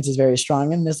romance is very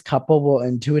strong, and this couple will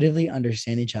intuitively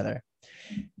understand each other.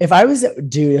 If I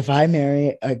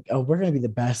marry, we're gonna be the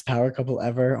best power couple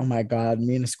ever. Oh my god,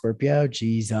 me and a Scorpio,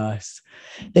 Jesus.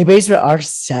 They base our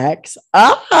sex.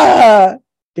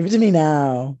 Give it to me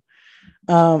now.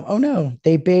 Oh no,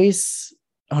 they base.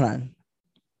 Hold on.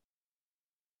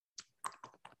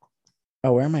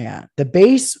 Oh, where am I at? They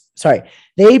base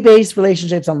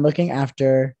relationships on looking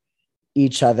after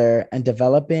each other and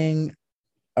developing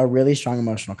a really strong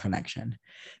emotional connection.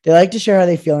 They like to share how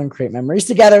they feel and create memories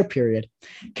together, period.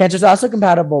 Cancer is also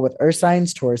compatible with earth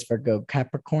signs, Taurus, Virgo,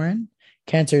 Capricorn.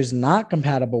 Cancer is not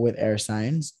compatible with air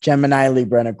signs, Gemini,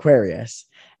 Libra, and Aquarius,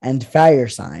 and fire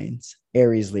signs,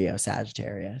 Aries, Leo,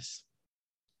 Sagittarius.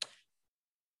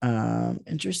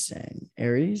 Interesting.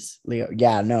 Aries, Leo.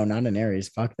 Yeah, no, not an Aries.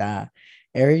 Fuck that.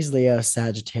 Aries, Leo,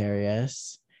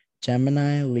 Sagittarius,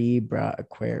 Gemini, Libra,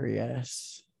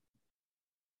 Aquarius.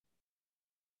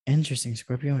 Interesting.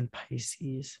 Scorpio and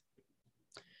Pisces.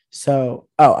 So,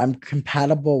 I'm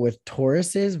compatible with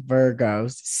Tauruses,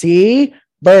 Virgos. See?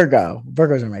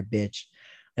 Virgos are my bitch.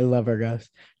 I love Virgos.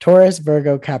 Taurus,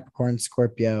 Virgo, Capricorn,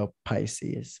 Scorpio,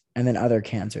 Pisces, and then other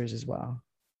Cancers as well.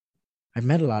 I've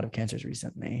met a lot of Cancers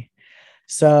recently.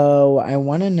 So I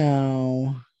want to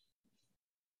know,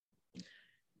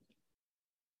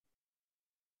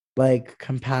 like,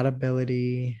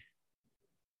 compatibility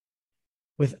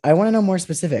with, I want to know more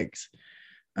specifics.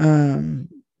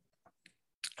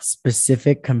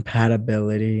 Specific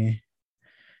compatibility.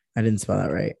 I didn't spell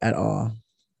that right at all.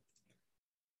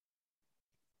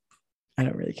 I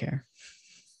don't really care.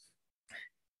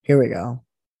 Here we go.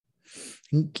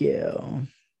 Thank you.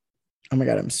 Oh my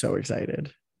God, I'm so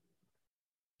excited.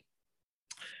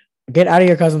 Get out of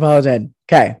here, Cosmopolitan.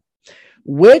 Okay.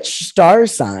 Which star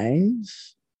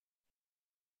signs?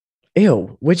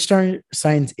 Which star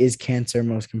signs is Cancer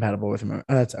most compatible with? Oh,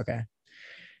 that's okay.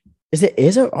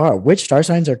 Is or are? Which star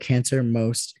signs are Cancer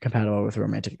most compatible with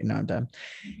romantic? No, I'm done.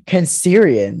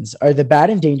 Cancerians are the bad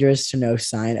and dangerous to know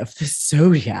sign of the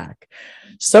zodiac.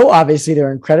 So obviously,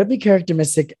 they're incredibly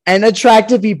charismatic and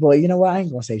attractive people. You know what? I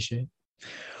ain't gonna say shit.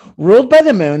 Ruled by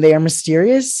the moon, they are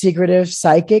mysterious, secretive,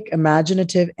 psychic,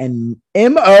 imaginative, and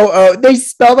M-O-O. They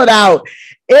spelled it out.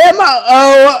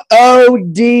 M-O-O-D-Y,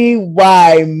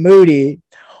 moody.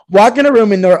 Walk in a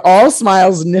room and they're all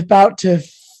smiles, nip out to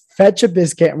fetch a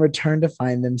biscuit and return to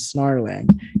find them snarling.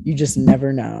 You just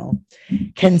never know.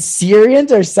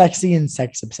 Cancerians are sexy and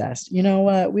sex obsessed. You know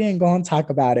what? We ain't gonna talk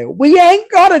about it. We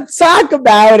ain't gonna talk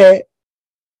about it.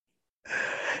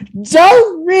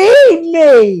 Don't read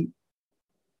me.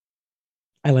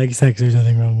 I like sex. There's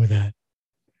nothing wrong with that.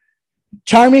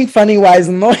 Charming, funny, wise,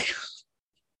 and loyal.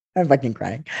 I'm fucking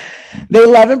crying. They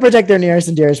love and protect their nearest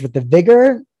and dearest with the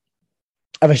vigor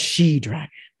of a she-dragon.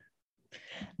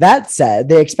 That said,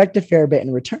 they expect a fair bit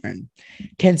in return.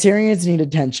 Cancerians need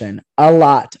attention, a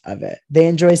lot of it. They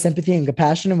enjoy sympathy and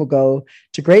compassion and will go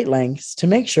to great lengths to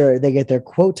make sure they get their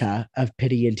quota of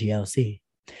pity and TLC.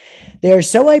 They are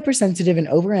so hypersensitive and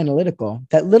over-analytical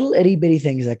that little itty-bitty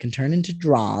things that can turn into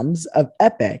dramas of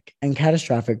epic and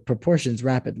catastrophic proportions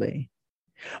rapidly.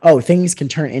 Oh, things can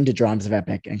turn into dramas of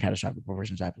epic and catastrophic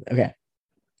proportions rapidly. Okay.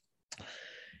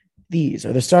 These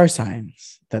are the star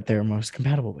signs that they're most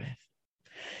compatible with.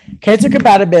 Cancer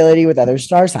compatibility with other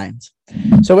star signs.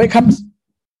 So when it comes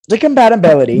to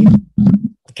compatibility,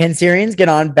 Cancerians get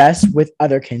on best with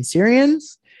other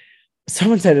Cancerians.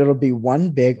 Someone said it'll be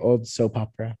one big old soap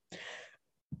opera.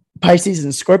 Pisces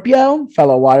and Scorpio,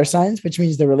 fellow water signs, which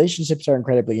means the relationships are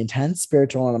incredibly intense,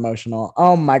 spiritual, and emotional.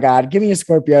 Oh my God, give me a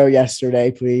Scorpio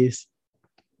yesterday, please.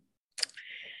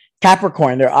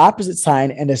 Capricorn, their opposite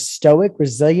sign and a stoic,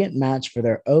 resilient match for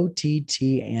their OTT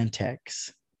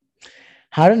antics.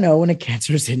 How to know when a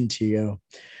Cancer's into you.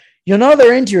 You'll know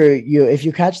they're into you if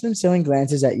you catch them stealing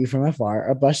glances at you from afar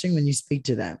or blushing when you speak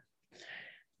to them.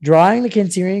 Drawing the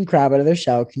Cancerian crab out of their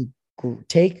shell can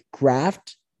take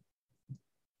graft,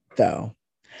 though.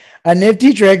 A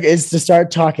nifty trick is to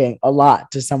start talking a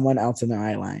lot to someone else in their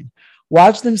eye line.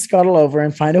 Watch them scuttle over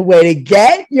and find a way to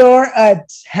get your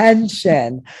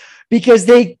attention because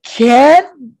they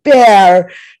can't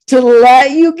bear to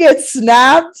let you get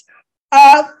snapped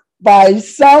up by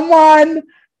someone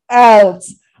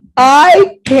else.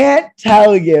 I can't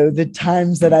tell you the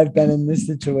times that I've been in this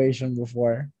situation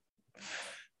before.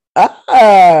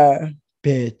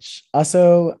 Bitch.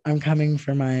 Also, I'm coming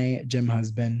for my gym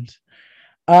husband.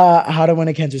 How to win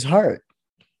a Cancer's heart.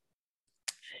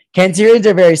 Cancerians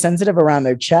are very sensitive around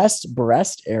their chest,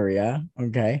 breast area.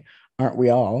 Okay. Aren't we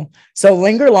all? So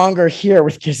linger longer here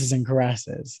with kisses and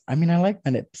caresses. I mean, I like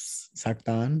when it's sucked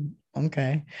on.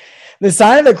 Okay. The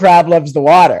sign of the crab loves the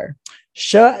water.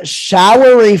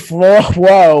 Showery floor.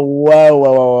 Whoa, whoa, whoa,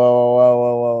 whoa, whoa,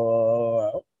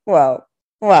 whoa, whoa, whoa,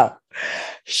 whoa.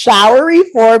 Showery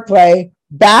foreplay,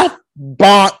 bath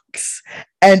bonks,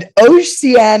 and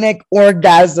oceanic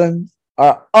orgasms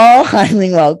are all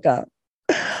highly welcome.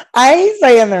 I ain't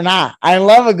saying they're not. I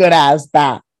love a good ass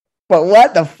bath. But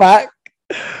what the fuck?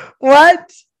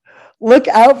 What? Look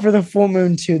out for the full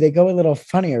moon too. They go a little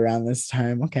funny around this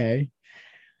time. Okay.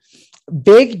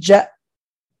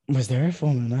 Was there a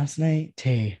full moon last night?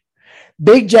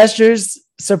 Big gestures,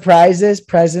 surprises,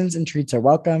 presents, and treats are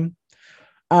welcome.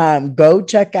 Go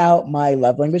check out my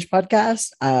love language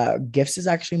podcast. Gifts is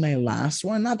actually my last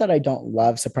one. Not that I don't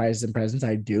love surprises and presents.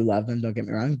 I do love them. Don't get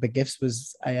me wrong. But gifts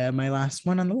was my last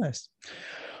one on the list.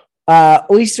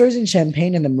 Oysters and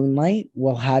champagne in the moonlight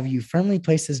will have you firmly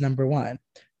placed as number one.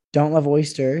 Don't love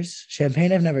oysters.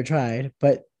 Champagne I've never tried,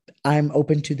 but I'm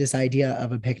open to this idea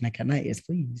of a picnic at night. Yes,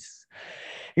 please.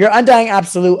 Your undying,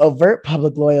 absolute, overt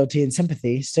public loyalty and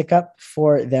sympathy. Stick up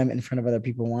for them in front of other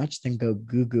people. Watch them go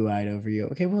goo-goo-eyed over you.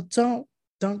 Okay, well,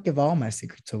 don't give all my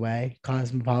secrets away,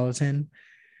 Cosmopolitan.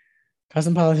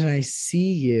 Cosmopolitan, I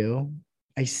see you.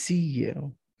 I see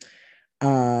you.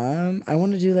 I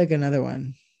want to do like another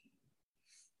one.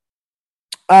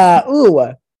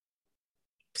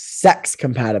 Sex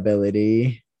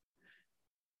compatibility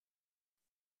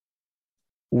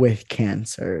with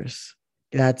Cancers.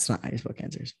 That's not how you spell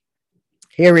Cancers.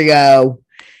 Here we go.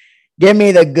 Give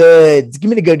me the goods. Give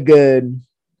me the good.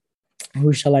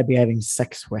 Who shall I be having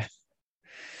sex with?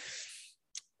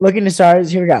 Looking to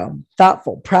stars. Here we go.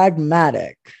 Thoughtful,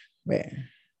 pragmatic. Wait.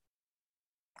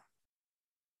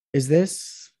 Is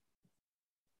this?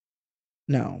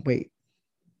 No, wait.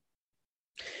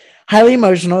 Highly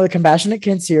emotional, the compassionate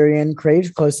Cancerian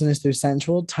craves closeness through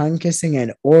sensual tongue kissing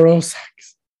and oral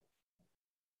sex.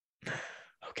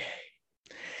 Okay.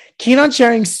 Keen on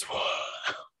sharing.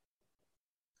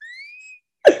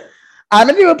 I'm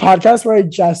going to do a podcast where I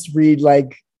just read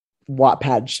like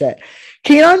Wattpad shit.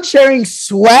 Keen on sharing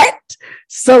sweat,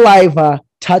 saliva,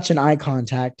 touch, and eye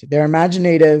contact. Their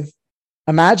imaginative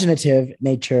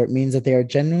nature means that they are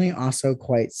genuinely also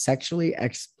quite sexually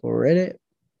explorative.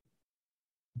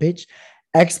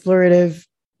 Explorative.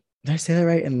 Did I say that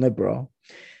right? And liberal.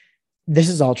 This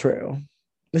is all true.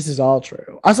 This is all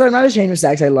true. Also, I'm not ashamed of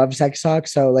sex. I love sex talk.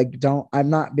 So, like, I'm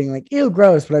not being like, ew,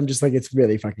 gross, but I'm just like, it's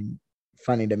really fucking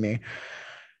funny to me.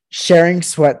 Sharing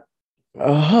sweat.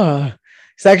 Ugh.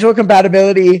 Sexual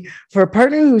compatibility for a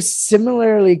partner who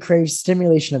similarly craves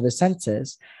stimulation of the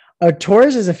senses. A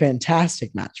Taurus is a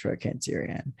fantastic match for a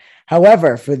Cancerian.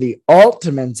 However, for the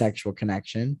ultimate sexual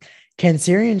connection,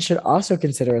 Cancerian should also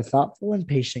consider a thoughtful and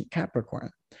patient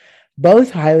Capricorn,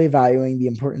 both highly valuing the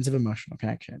importance of emotional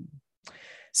connection.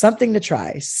 Something to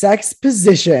try: sex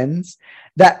positions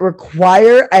that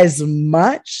require as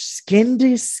much skin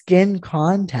to skin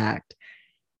contact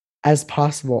as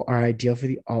possible are ideal for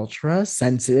the ultra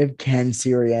sensitive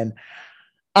Cancerian.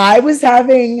 I was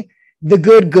having the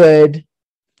good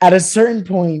at a certain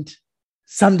point,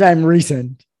 sometime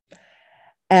recent,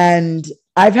 and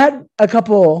I've had a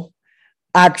couple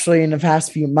actually in the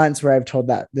past few months where I've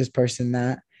told this person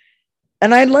that.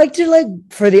 And I'd like to, like,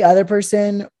 for the other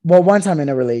person, well, once I'm in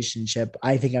a relationship,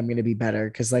 I think I'm going to be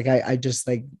better. Cause like, I just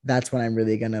like, that's when I'm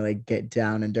really going to like get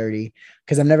down and dirty.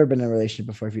 Cause I've never been in a relationship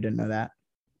before, if you didn't know that.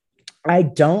 I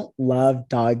don't love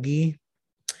doggy.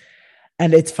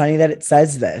 And it's funny that it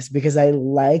says this because I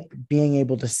like being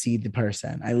able to see the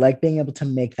person. I like being able to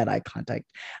make that eye contact,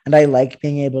 and I like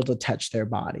being able to touch their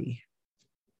body.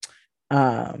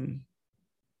 So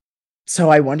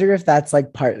I wonder if that's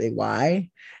like partly why.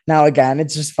 Now, again,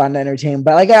 it's just fun to entertain,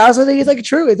 but like, I also think it's like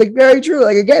true. It's like very true.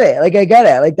 Like, I get it. Like, I get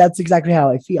it. Like, that's exactly how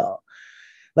I feel.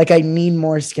 Like, I need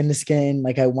more skin to skin.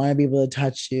 Like, I want to be able to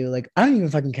touch you. Like, I don't even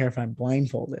fucking care if I'm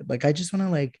blindfolded. Like, I just want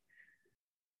to like,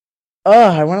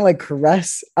 I want to like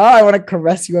caress. Oh, I want to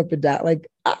caress you up and down. Like,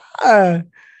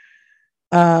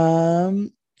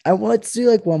 let's do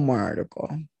like one more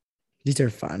article. These are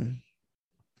fun.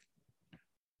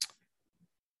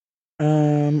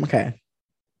 Okay.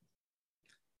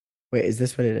 Wait, is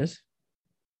this what it is?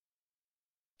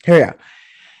 Here we go.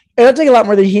 It'll take a lot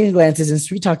more than healing glances and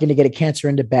sweet talking to get a Cancer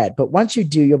into bed. But once you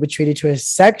do, you'll be treated to a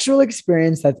sexual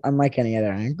experience that's unlike any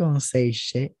other. I ain't gonna say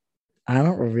shit. I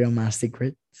don't reveal my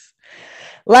secrets.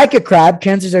 Like a crab,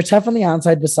 Cancers are tough on the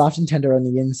outside, but soft and tender on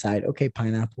the inside. Okay,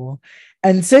 pineapple.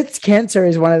 And since Cancer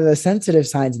is one of the sensitive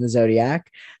signs in the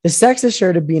zodiac, the sex is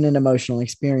sure to be an emotional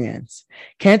experience.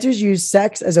 Cancers use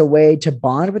sex as a way to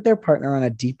bond with their partner on a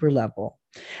deeper level.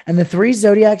 And the 3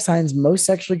 zodiac signs most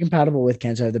sexually compatible with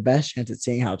Cancer have the best chance at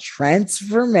seeing how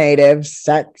transformative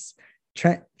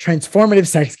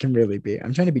sex can really be.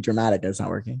 I'm trying to be dramatic. That's not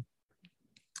working.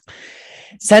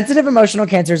 Sensitive emotional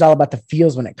Cancer is all about the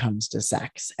feels when it comes to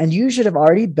sex, and you should have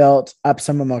already built up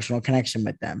some emotional connection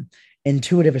with them.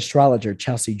 Intuitive astrologer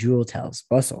Chelsea Jewell tells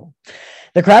Bustle.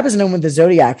 The crab is known with the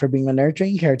zodiac for being the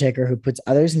nurturing caretaker who puts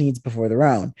others' needs before their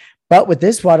own. But with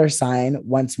this water sign,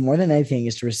 wants more than anything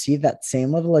is to receive that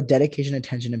same level of dedication,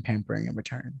 attention, and pampering in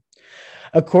return.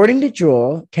 According to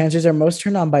Jewell, Cancers are most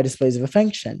turned on by displays of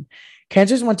affection.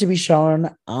 Cancers want to be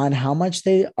shown on how much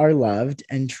they are loved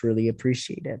and truly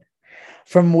appreciated.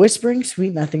 From whispering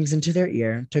sweet nothings into their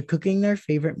ear to cooking their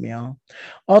favorite meal,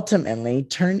 ultimately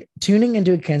tuning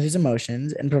into a Cancer's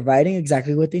emotions and providing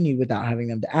exactly what they need without having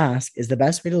them to ask is the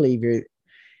best way to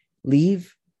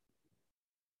leave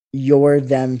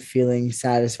them feeling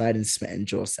satisfied and smitten,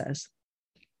 Jewell says.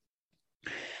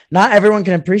 Not everyone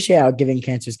can appreciate how giving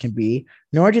Cancers can be,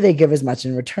 nor do they give as much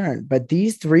in return. But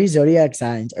these 3 zodiac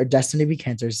signs are destined to be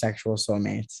Cancer's sexual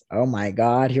soulmates. Oh my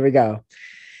God, here we go.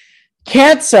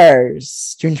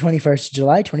 Cancers, June 21st to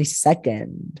July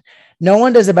 22nd. No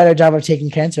one does a better job of taking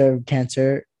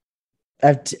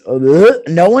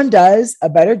no one does a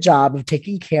better job of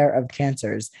taking care of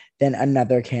Cancers than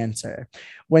another Cancer.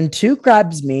 When 2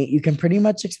 crabs meet, you can pretty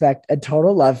much expect a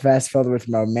total love fest filled with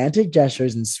romantic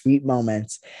gestures and sweet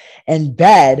moments. In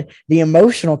bed, the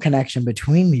emotional connection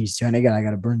between these 2, and again, I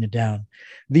got to burn it down.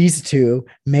 These 2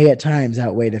 may at times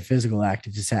outweigh the physical act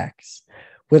of sex.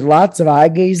 With lots of eye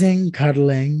gazing,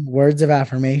 cuddling, words of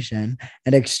affirmation,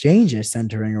 and exchanges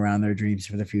centering around their dreams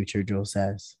for the future, Jewell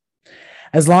says.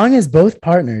 As long as both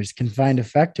partners can find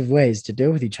effective ways to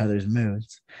deal with each other's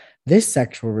moods, this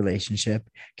sexual relationship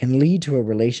can lead to a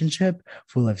relationship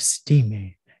full of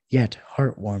steamy yet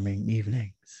heartwarming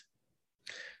evenings.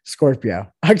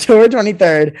 Scorpio, October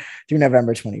 23rd through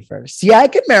November 21st. Yeah, I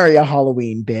could marry a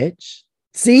Halloween bitch.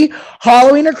 See?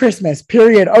 Halloween or Christmas,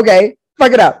 period. Okay,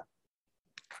 fuck it up.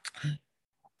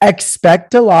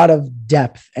 Expect a lot of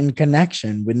depth and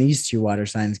connection when these 2 water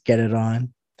signs get it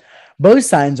on. Both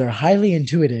signs are highly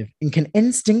intuitive and can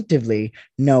instinctively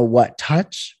know what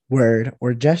touch, word,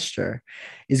 or gesture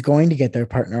is going to get their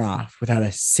partner off without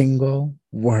a single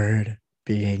word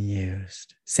being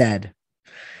used. Said.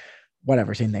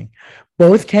 whatever, same thing.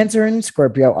 Both Cancer and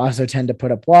Scorpio also tend to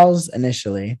put up walls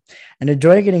initially and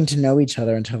enjoy getting to know each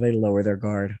other until they lower their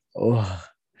guard. Oh.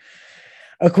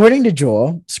 According to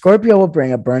Joel, Scorpio will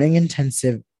bring a burning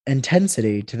intensive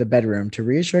intensity to the bedroom to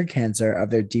reassure Cancer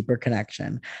of their deeper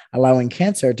connection, allowing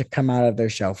Cancer to come out of their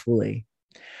shell fully.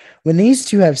 When these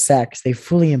two have sex, they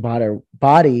fully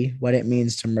embody what it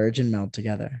means to merge and meld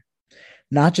together,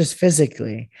 not just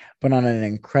physically, but on an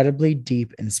incredibly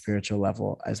deep and spiritual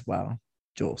level as well,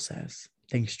 Joel says.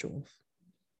 Thanks, Joel.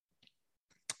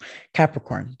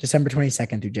 Capricorn, December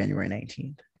 22nd through January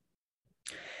 19th.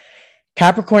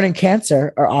 Capricorn and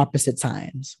Cancer are opposite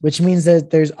signs, which means that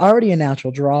there's already a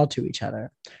natural draw to each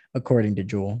other, according to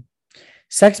Joel.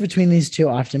 Sex between these two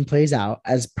often plays out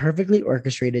as perfectly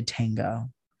orchestrated tango,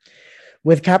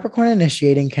 with Capricorn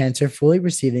initiating, Cancer fully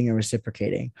receiving and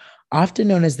reciprocating. Often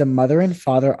known as the mother and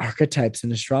father archetypes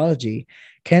in astrology,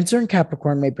 Cancer and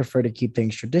Capricorn may prefer to keep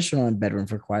things traditional in bedroom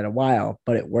for quite a while,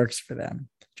 but it works for them,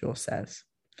 Joel says.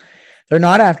 They're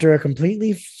not after a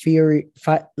completely fiery,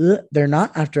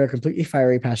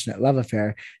 passionate love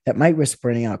affair that might risk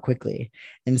burning out quickly.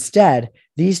 Instead,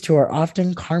 these two are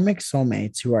often karmic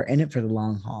soulmates who are in it for the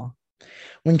long haul.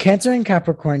 When Cancer and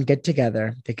Capricorn get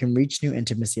together, they can reach new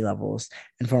intimacy levels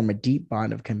and form a deep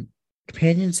bond of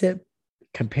companionship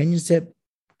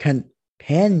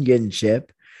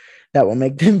that will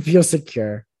make them feel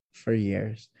secure for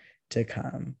years to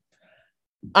come.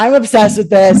 I'm obsessed with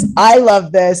this. I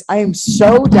love this. I am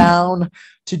so down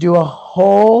to do a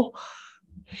whole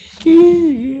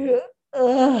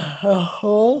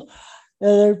other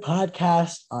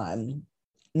podcast on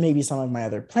maybe some of my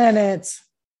other planets,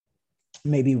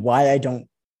 maybe why I don't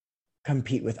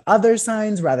compete with other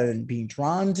signs rather than being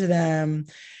drawn to them.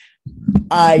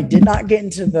 I did not get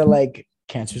into the like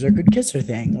Cancers are good kisser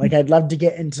thing. Like I'd love to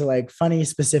get into like funny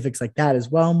specifics like that as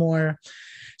well more.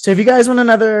 So if you guys want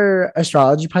another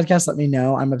astrology podcast, let me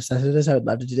know. I'm obsessed with this. I would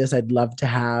love to do this. I'd love to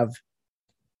have,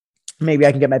 maybe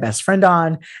I can get my best friend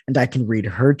on and I can read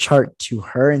her chart to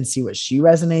her and see what she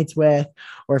resonates with.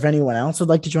 Or if anyone else would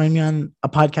like to join me on a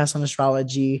podcast on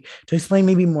astrology to explain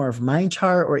maybe more of my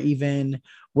chart, or even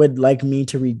would like me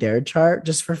to read their chart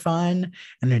just for fun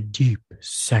and a deep,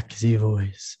 sexy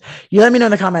voice. You let me know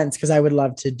in the comments because I would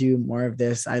love to do more of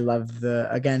this. I love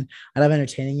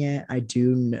entertaining it. I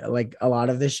do like a lot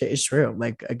of this shit is true.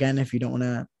 Like, again, if you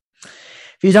don't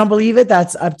believe it,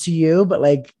 that's up to you. But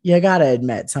like, you gotta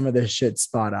admit some of this shit's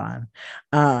spot on.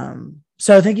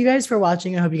 So thank you guys for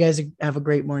watching. I hope you guys have a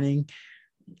great morning,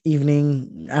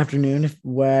 evening, afternoon,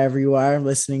 wherever you are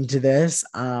listening to this.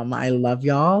 I love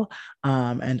y'all.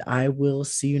 And I will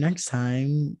see you next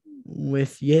time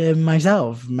with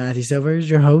myself, Matthew Silvers,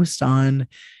 your host on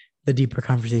the Deeper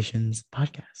Conversations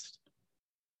podcast.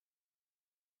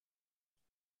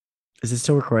 Is it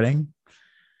still recording?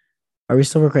 Are we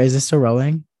still recording? Is this still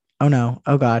rolling? Oh no.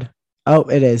 Oh God. Oh,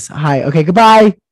 it is. Hi. Okay. Goodbye.